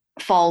 it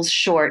falls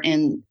short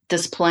in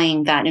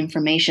displaying that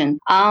information.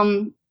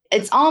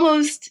 It's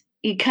almost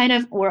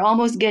we're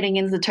almost getting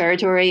into the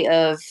territory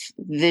of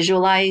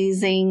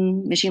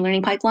visualizing machine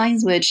learning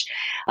pipelines, which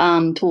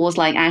tools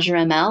like Azure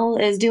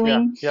ML is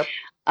doing. Yeah.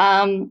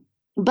 Yep.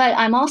 But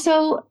I'm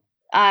also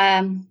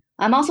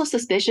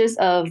suspicious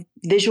of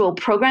visual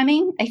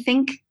programming.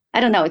 I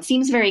don't know. It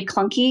seems very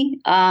clunky.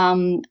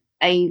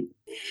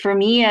 For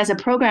me as a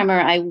programmer,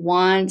 I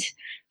want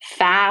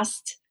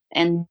fast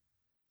and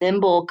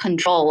nimble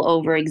control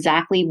over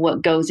exactly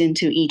what goes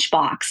into each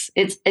box.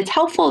 It's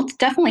helpful. It's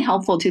definitely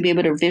helpful to be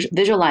able to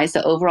visualize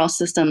the overall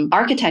system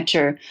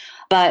architecture.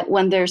 But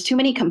when there's too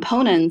many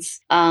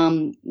components,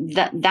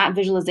 that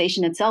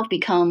visualization itself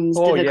becomes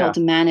difficult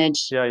to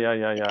manage. Yeah.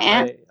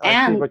 And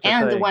I see what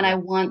you're saying.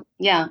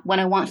 when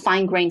I want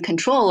fine-grained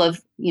control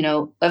of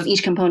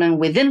each component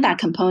within that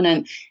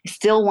component, I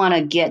still want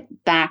to get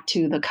back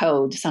to the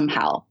code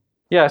somehow.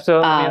 Yeah.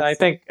 So I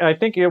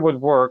think it would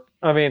work.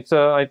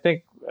 So I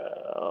think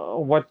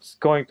what's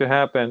going to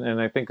happen,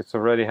 and I think it's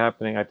already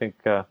happening. I think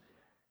the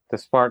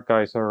Spark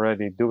guys are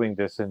already doing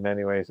this in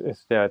many ways.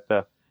 Is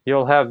that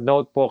you'll have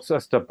notebooks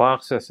as the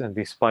boxes in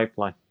this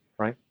pipeline,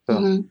 right?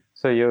 So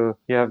so you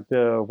have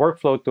the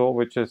workflow tool,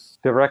 which is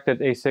directed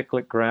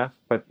acyclic graph,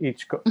 but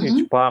each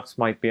box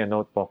might be a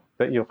notebook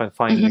that you can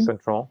finally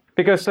control.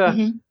 Because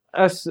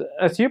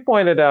as you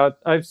pointed out,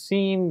 I've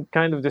seen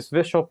kind of this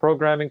visual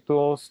programming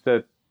tools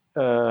that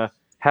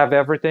have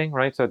everything,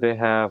 right? So they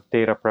have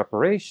data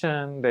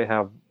preparation, they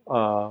have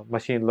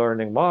machine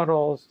learning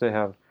models, they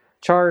have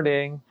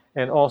charting,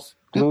 and all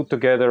glued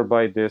together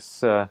by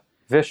this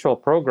visual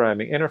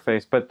programming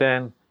interface. But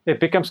then it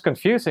becomes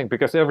confusing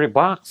because every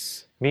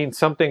box means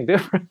something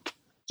different.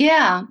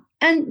 Yeah.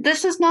 And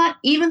this is not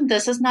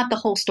the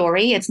whole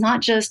story. It's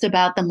not just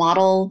about the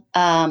model,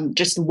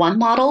 just one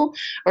model,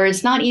 or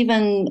it's not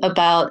even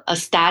about a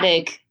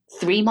static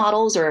 3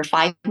 models or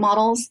 5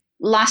 models.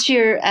 Last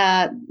year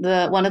at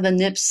one of the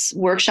NIPS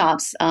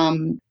workshops,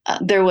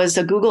 there was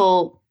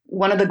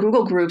one of the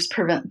Google groups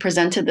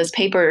presented this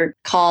paper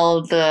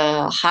called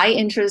the High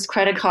Interest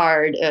Credit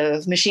Card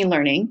of Machine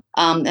Learning.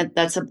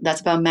 That's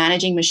about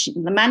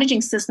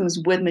managing systems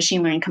with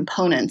machine learning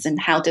components and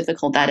how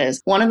difficult that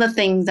is. One of the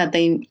things that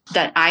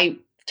I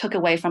took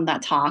away from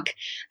that talk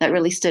that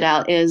really stood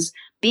out is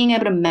being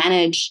able to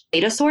manage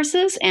data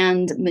sources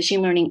and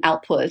machine learning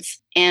outputs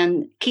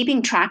and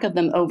keeping track of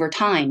them over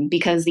time,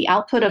 because the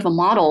output of a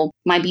model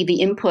might be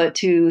the input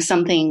to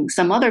some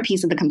other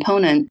piece of the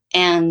component,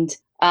 and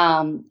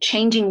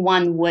changing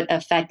one would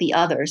affect the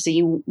other. So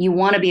you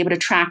want to be able to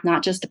track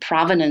not just the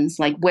provenance,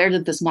 like where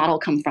did this model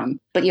come from,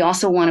 but you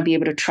also want to be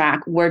able to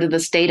track where did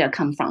this data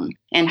come from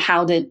and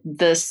how did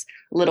this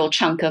little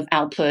chunk of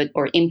output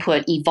or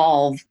input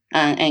evolve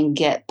and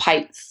get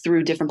piped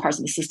through different parts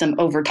of the system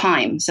over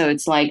time. So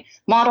it's like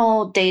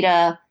model,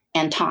 data,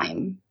 and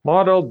time.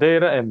 Model,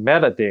 data, and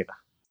metadata.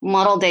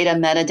 Model, data,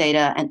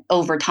 metadata, and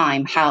over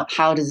time, how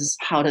does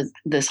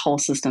this whole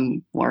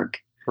system work?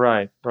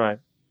 Right.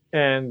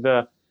 And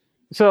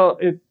so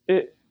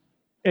it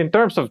in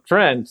terms of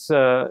trends,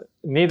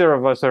 neither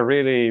of us are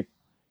really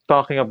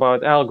talking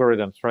about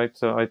algorithms, right?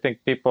 So I think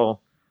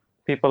people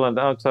on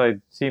the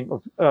outside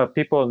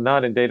people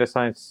not in data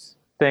science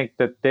think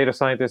that data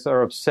scientists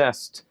are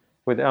obsessed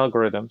with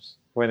algorithms,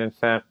 when in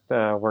fact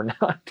we're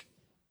not.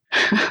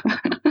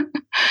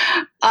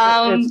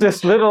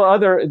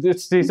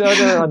 It's these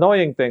other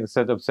annoying things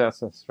that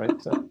obsess us, right?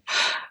 So.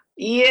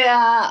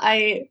 Yeah,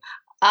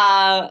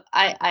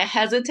 I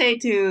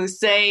hesitate to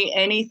say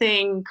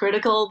anything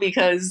critical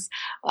because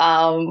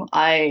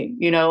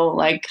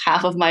like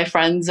half of my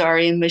friends are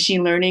in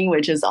machine learning,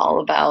 which is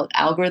all about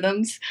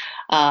algorithms.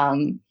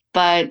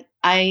 But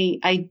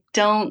I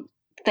don't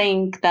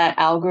think that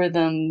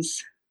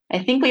algorithms. I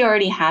think we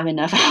already have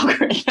enough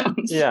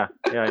algorithms. Yeah.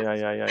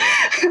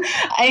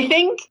 I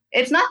think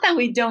it's not that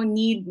we don't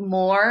need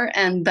more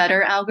and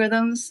better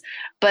algorithms,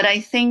 but I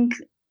think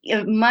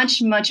a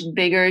much, much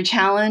bigger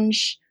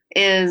challenge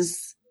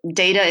is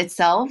data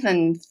itself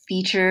and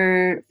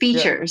feature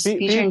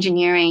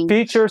engineering.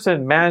 Features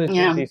and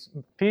managing these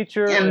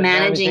features and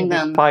managing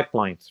them. These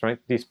pipelines, right?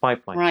 These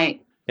pipelines.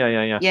 Right.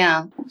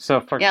 Yeah.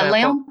 So for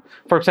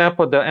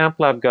example, the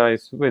AmpLab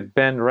guys with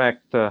Ben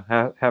Recht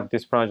have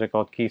this project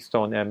called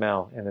Keystone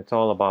ML, and it's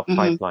all about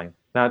pipeline,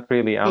 not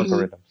really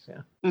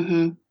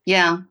algorithms.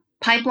 Yeah.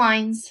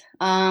 Pipelines.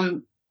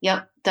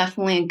 Yep,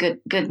 definitely a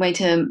good way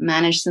to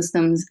manage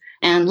systems.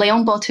 And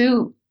Léon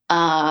Bottou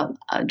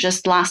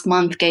just last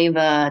month gave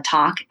a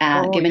talk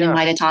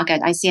invited talk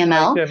at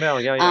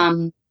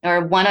ICML.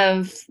 Or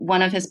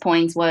one of his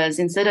points was,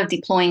 instead of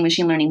deploying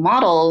machine learning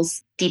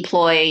models,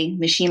 deploy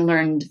machine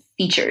learned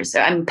features.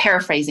 So I'm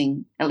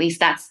paraphrasing. At least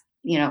that's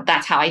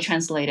that's how I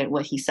translated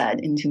what he said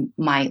into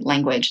my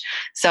language.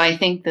 So I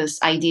think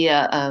this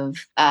idea of,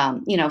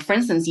 for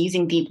instance,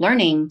 using deep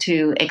learning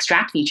to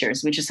extract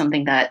features, which is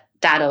something that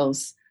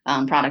Datto's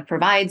product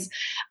provides,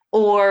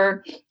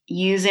 or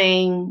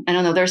using, I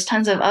don't know, there's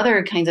tons of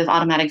other kinds of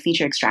automatic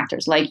feature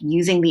extractors, like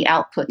using the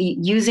output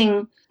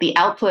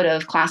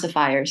of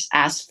classifiers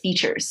as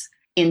features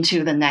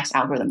into the next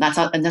algorithm. That's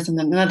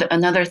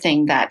another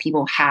thing that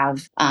people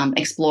have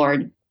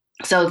explored.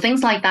 So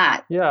things like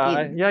that.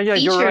 Yeah,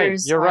 you're right.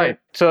 You're right.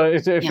 So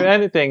if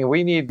anything,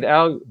 we need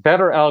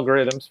better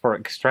algorithms for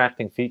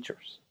extracting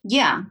features.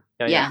 Yeah.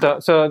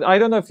 So I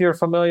don't know if you're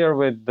familiar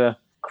with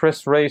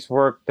Chris Ray's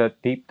work,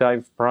 that Deep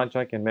Dive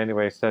project. In many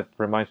ways, that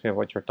reminds me of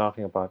what you're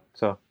talking about.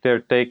 So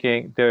they're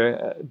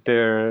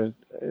it's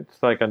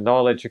like a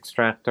knowledge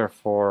extractor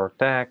for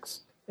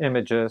text,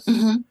 images,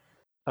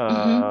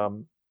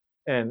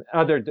 and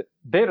other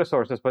data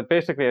sources. But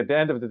basically, at the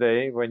end of the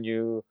day, when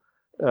you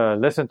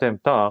listen to him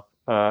talk,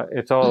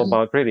 it's all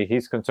about, really,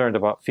 he's concerned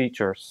about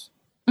features.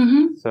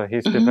 So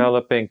he's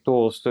developing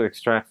tools to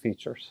extract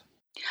features.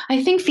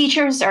 I think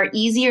features are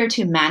easier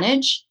to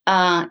manage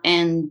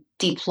and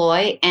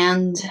deploy,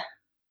 and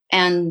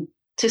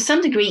to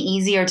some degree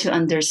easier to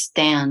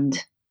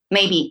understand.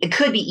 Maybe it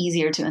could be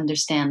easier to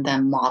understand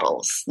than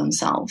models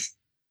themselves.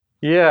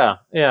 Yeah,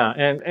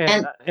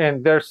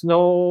 and there's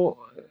no,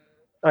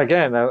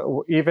 again,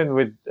 even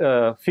with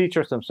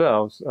features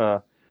themselves,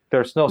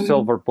 there's no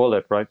silver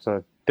bullet, right?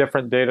 So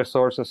different data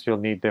sources, you'll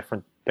need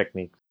different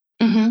techniques.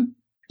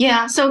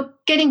 Yeah. So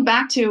getting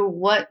back to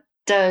what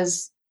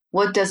does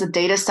a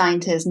data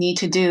scientist need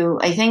to do?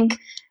 I think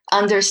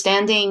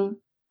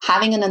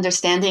having an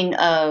understanding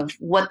of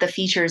what the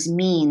features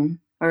mean,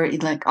 or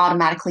like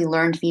automatically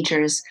learned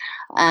features,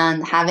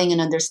 and having an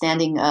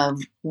understanding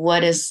of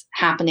what is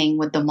happening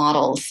with the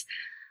models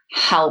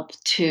help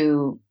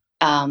to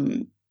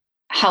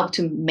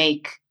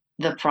make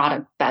the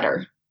product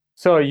better.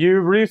 So you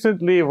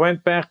recently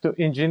went back to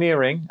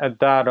engineering at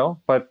Datto,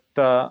 but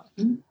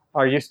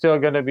are you still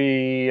going to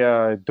be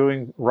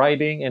doing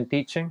writing and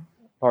teaching?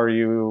 Or are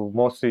you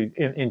mostly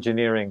in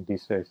engineering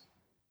these days?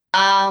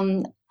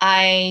 I'm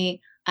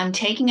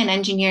taking an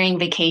engineering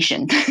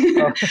vacation.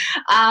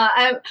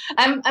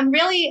 I'm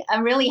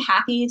really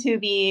happy to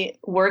be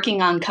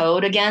working on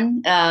code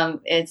again.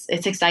 It's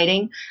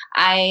exciting.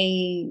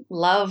 I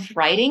love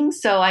writing,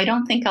 so I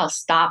don't think I'll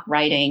stop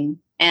writing.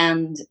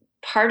 And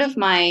part of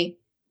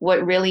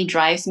what really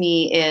drives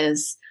me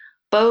is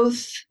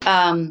both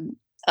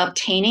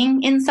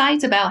obtaining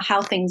insights about how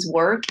things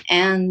work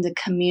and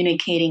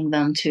communicating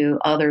them to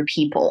other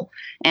people.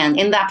 And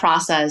in that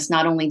process,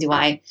 not only do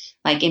I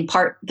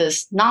impart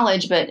this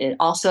knowledge, but it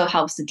also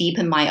helps to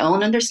deepen my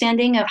own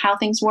understanding of how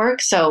things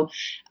work. So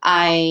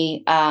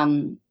I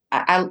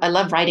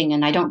love writing,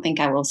 and I don't think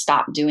I will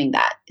stop doing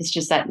that. It's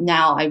just that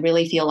now I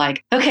really feel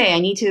like, okay, I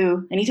need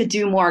to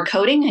do more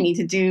coding. I need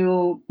to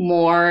do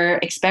more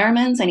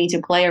experiments. I need to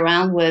play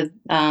around with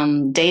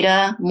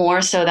data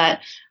more, so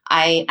that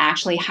I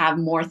actually have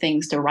more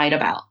things to write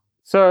about.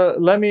 So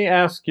let me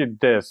ask you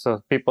this.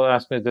 So people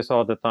ask me this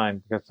all the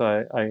time, because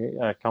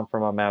I come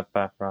from a math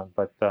background.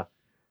 But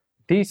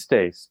these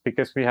days,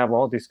 because we have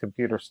all these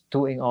computers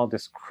doing all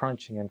this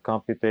crunching and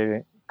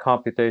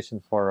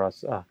computation for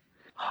us,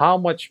 how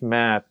much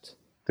math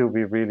do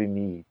we really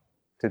need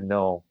to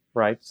know,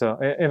 right? So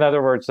in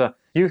other words,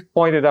 you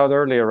pointed out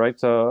earlier, right?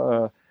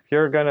 So if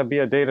you're going to be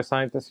a data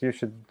scientist, you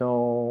should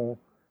know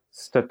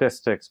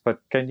statistics. But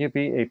can you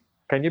be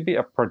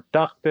a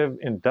productive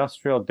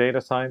industrial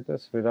data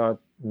scientist without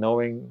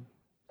knowing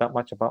that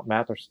much about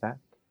math or stat?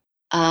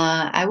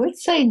 I would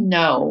say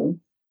no,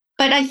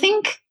 but I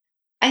think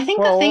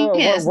the thing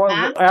is,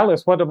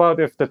 Alice, what about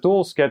if the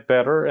tools get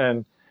better,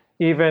 and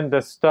even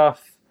the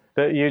stuff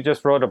that you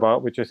just wrote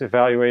about, which is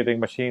evaluating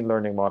machine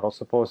learning models?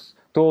 Suppose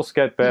tools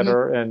get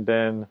better, and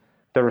then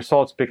the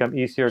results become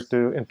easier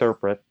to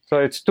interpret. So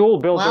it's tool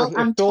builders.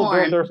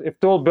 Well, if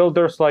tool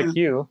builders like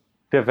you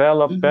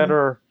develop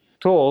better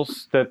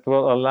tools that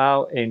will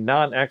allow a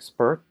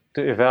non-expert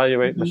to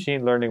evaluate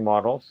machine learning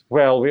models,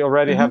 well, we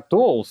already have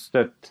tools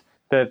that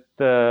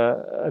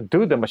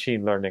do the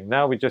machine learning.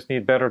 Now we just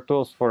need better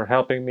tools for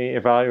helping me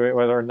evaluate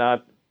whether or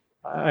not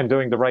I'm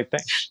doing the right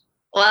thing.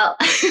 Well,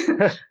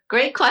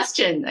 great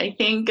question. I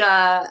think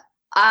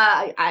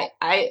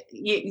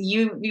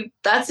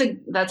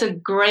that's a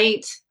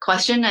great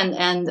question,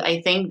 and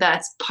I think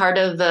that's part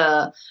of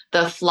the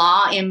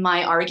flaw in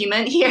my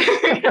argument here.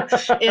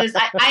 Is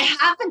I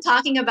have been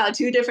talking about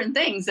two different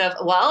things of,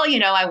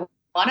 I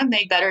want to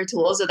make better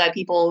tools so that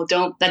people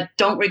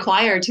don't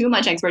require too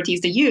much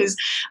expertise to use.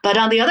 But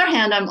on the other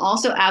hand, I'm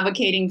also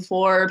advocating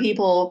for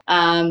people,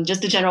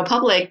 just the general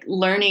public,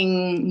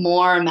 learning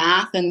more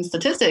math and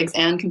statistics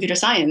and computer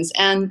science.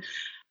 And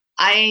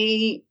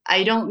I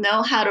don't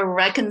know how to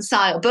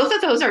reconcile. Both of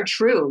those are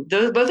true.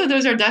 Both of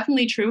those are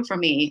definitely true for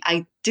me.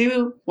 I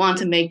do want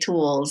to make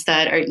tools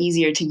that are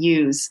easier to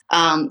use.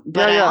 But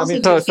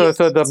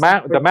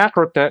the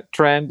macro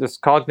trend is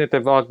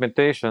cognitive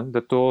augmentation.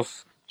 The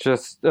tools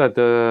just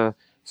the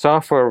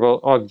software will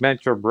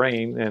augment your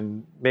brain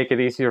and make it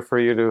easier for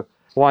you to,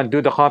 one,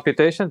 do the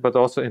computation, but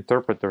also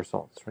interpret the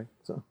results, right?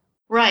 So.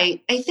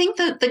 Right. I think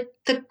that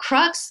the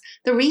crux,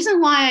 the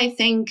reason why I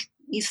think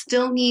you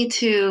still need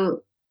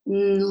to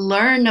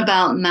learn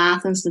about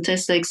math and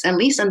statistics, at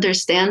least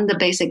understand the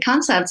basic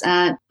concepts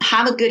and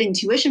have a good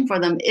intuition for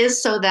them,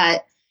 is so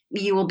that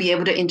you will be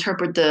able to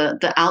interpret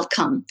the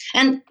outcome.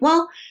 And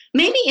well,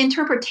 maybe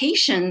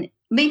interpretation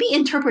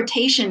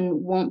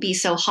won't be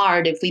so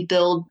hard if we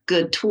build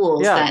good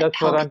tools Yeah, that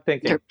that's what help I'm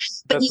thinking.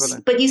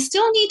 but you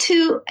still need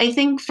to, I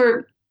think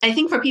for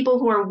people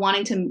who are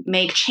wanting to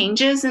make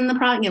changes in the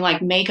product,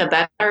 like make a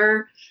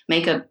better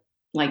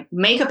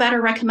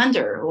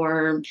recommender,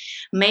 or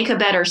make a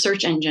better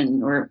search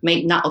engine, or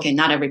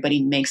not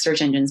everybody makes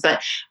search engines,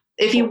 but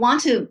if you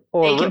want to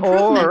make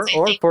improvements,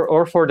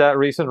 for that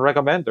reason,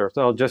 recommender.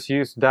 So I'll just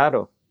use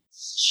Dado.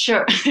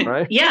 Sure.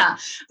 Right? Yeah.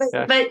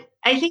 But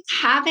I think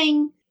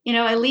having,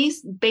 at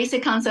least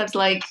basic concepts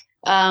like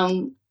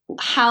what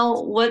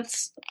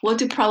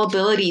do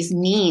probabilities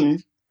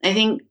mean? I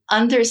think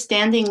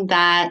understanding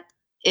that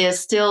is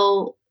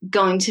still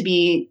going to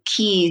be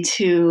key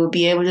to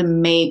be able to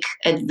make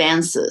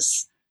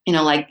advances.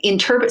 Like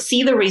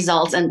see the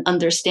results and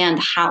understand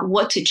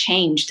what to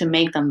change to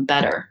make them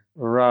better.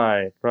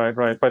 Right.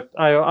 But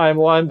I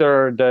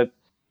wonder that,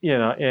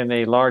 in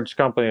a large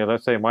company,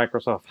 let's say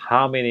Microsoft,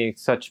 how many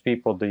such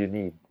people do you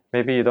need?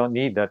 Maybe you don't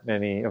need that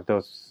many of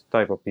those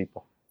type of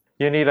people.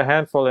 You need a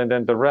handful, and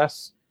then the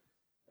rest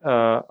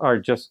are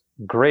just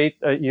great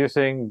at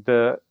using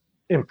the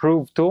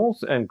improved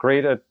tools and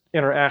great at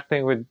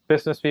interacting with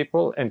business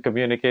people and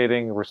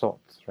communicating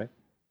results, right?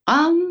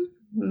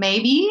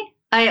 Maybe.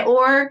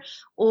 Or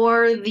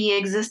the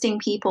existing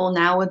people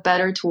now with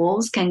better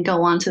tools can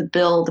go on to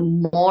build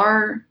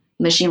more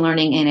machine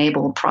learning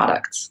enabled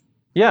products.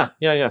 Yeah.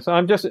 So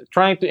I'm just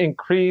trying to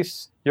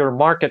increase your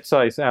market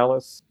size,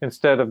 Alice,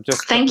 instead of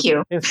just Thank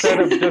you.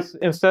 instead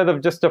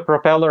of just the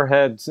propeller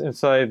heads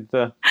inside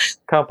the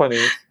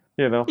companies.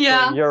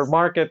 Yeah. So your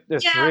market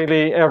is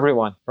really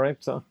everyone, right?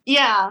 So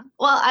yeah.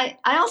 Well, I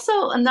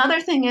also,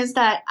 another thing is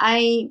that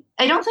I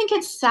don't think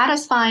it's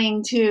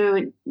satisfying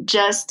to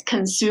just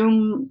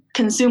consume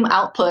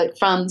output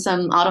from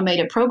some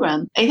automated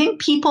program. I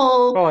think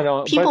people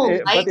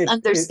like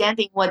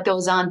understanding what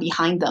goes on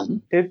behind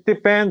them. It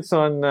depends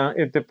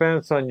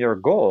on your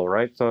goal,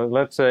 right? So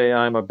let's say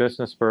I'm a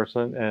business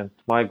person and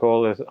my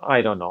goal is,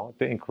 I don't know,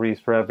 to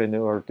increase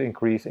revenue or to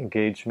increase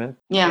engagement.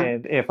 Yeah.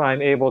 And if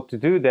I'm able to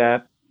do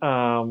that,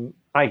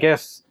 I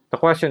guess the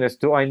question is,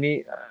 do I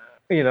need,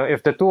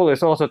 if the tool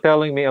is also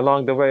telling me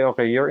along the way,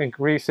 okay, you're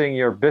increasing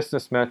your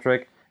business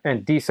metric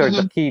and these are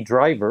the key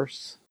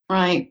drivers.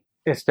 Right.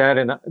 Isn't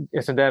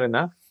that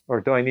enough?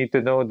 Or do I need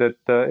to know that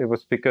it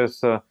was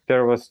because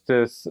there was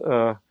this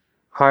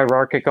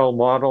hierarchical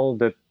model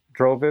that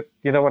drove it?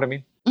 You know what I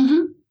mean?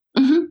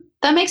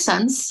 That makes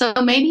sense. So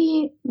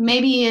maybe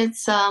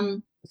it's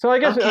So I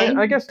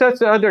guess that's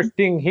the other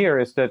thing here,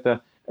 is that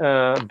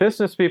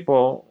business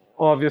people,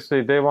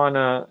 obviously they want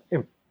to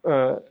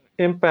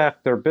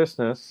impact their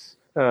business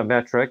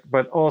metric,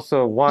 but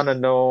also want to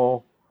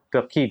know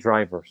the key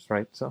drivers,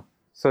 right? So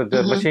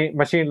the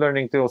machine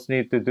learning tools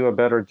need to do a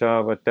better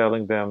job at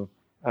telling them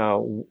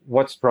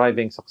what's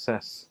driving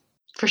success.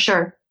 For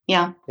sure.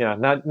 Yeah. Yeah.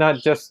 Not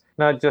just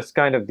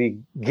kind of the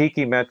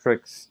geeky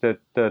metrics that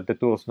the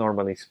tools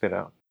normally spit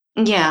out.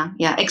 Yeah.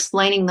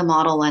 Explaining the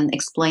model and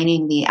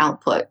explaining the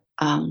output.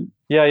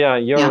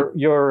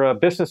 Your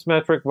business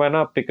metric went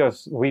up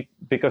because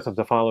of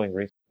the following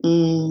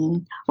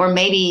reason. Or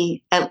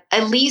maybe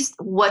at least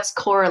what's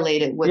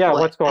correlated with what.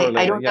 What's correlated.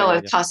 I don't know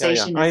if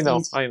causation is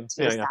easy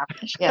to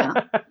establish. Yeah.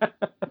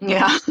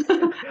 Yeah.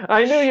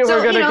 I knew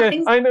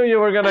you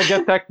were gonna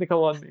get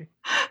technical on me.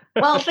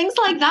 Well, things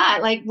like that,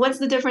 like what's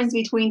the difference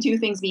between two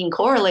things being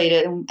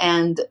correlated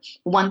and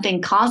one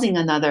thing causing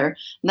another?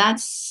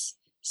 That's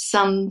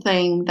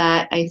something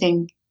that I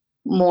think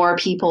more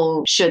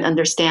people should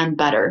understand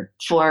better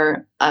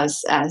for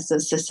us as a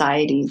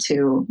society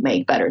to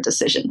make better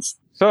decisions.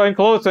 So in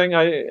closing,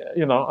 I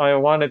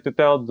wanted to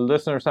tell the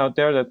listeners out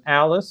there that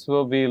Alice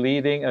will be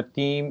leading a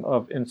team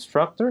of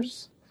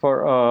instructors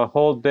for a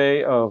whole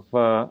day of,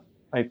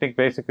 I think,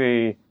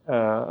 basically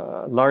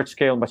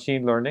large-scale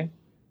machine learning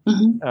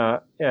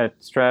at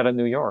Strata,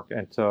 New York.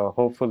 And so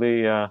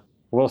hopefully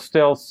we'll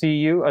still see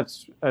you at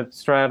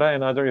Strata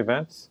and other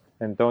events.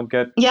 And don't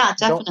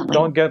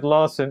get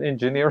lost in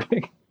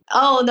engineering.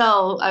 Oh,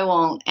 no, I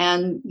won't.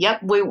 And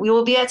we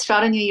will be at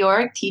Strata, New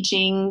York,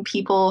 teaching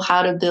people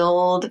how to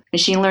build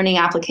machine learning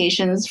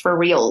applications for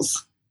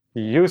reals.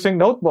 Using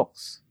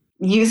notebooks.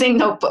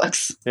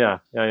 Yeah.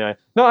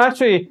 No,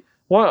 actually,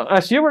 well,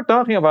 as you were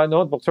talking about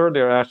notebooks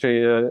earlier,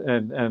 actually,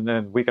 and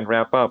then we can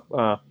wrap up.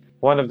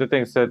 One of the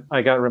things that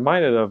I got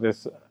reminded of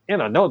is,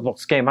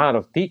 notebooks came out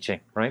of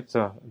teaching, right?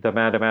 So the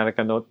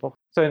Mathematica notebook.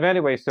 So in many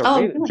ways,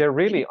 they're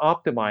really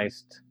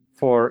optimized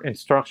for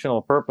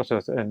instructional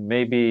purposes, and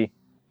maybe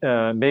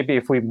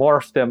if we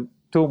morph them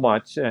too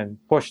much and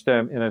push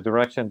them in a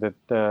direction that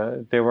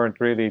they weren't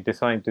really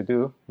designed to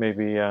do,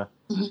 maybe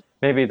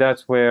Maybe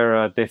that's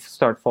where they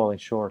start falling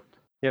short.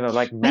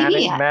 Like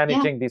Maybe, yeah.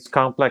 managing these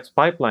complex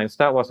pipelines,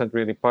 that wasn't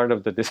really part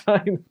of the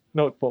design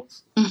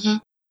notebooks.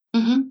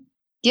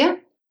 Yeah,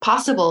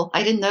 possible.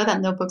 I didn't know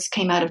that notebooks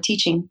came out of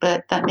teaching,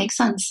 but that makes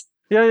sense.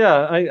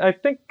 Yeah. I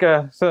think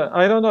so.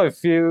 I don't know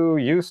if you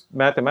used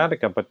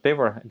Mathematica, but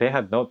they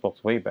had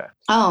notebooks way back.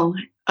 Oh,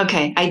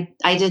 okay.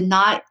 I did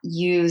not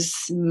use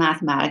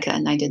Mathematica,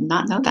 and I did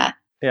not know that.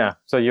 Yeah,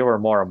 so you were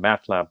more a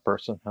MATLAB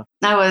person, huh?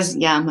 I was,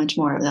 much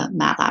more of a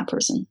MATLAB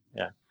person.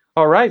 Yeah.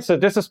 All right, so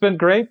this has been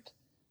great.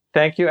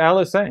 Thank you,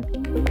 Alice Zheng.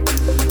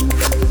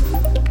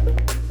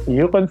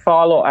 You can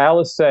follow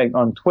Alice Zheng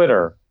on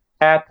Twitter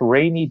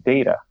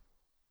 @RainyData.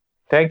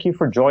 Thank you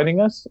for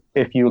joining us.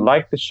 If you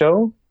like the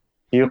show,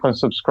 you can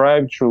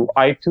subscribe through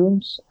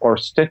iTunes or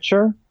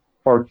Stitcher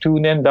or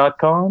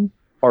TuneIn.com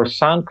or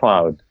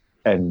SoundCloud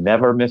and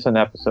never miss an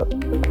episode.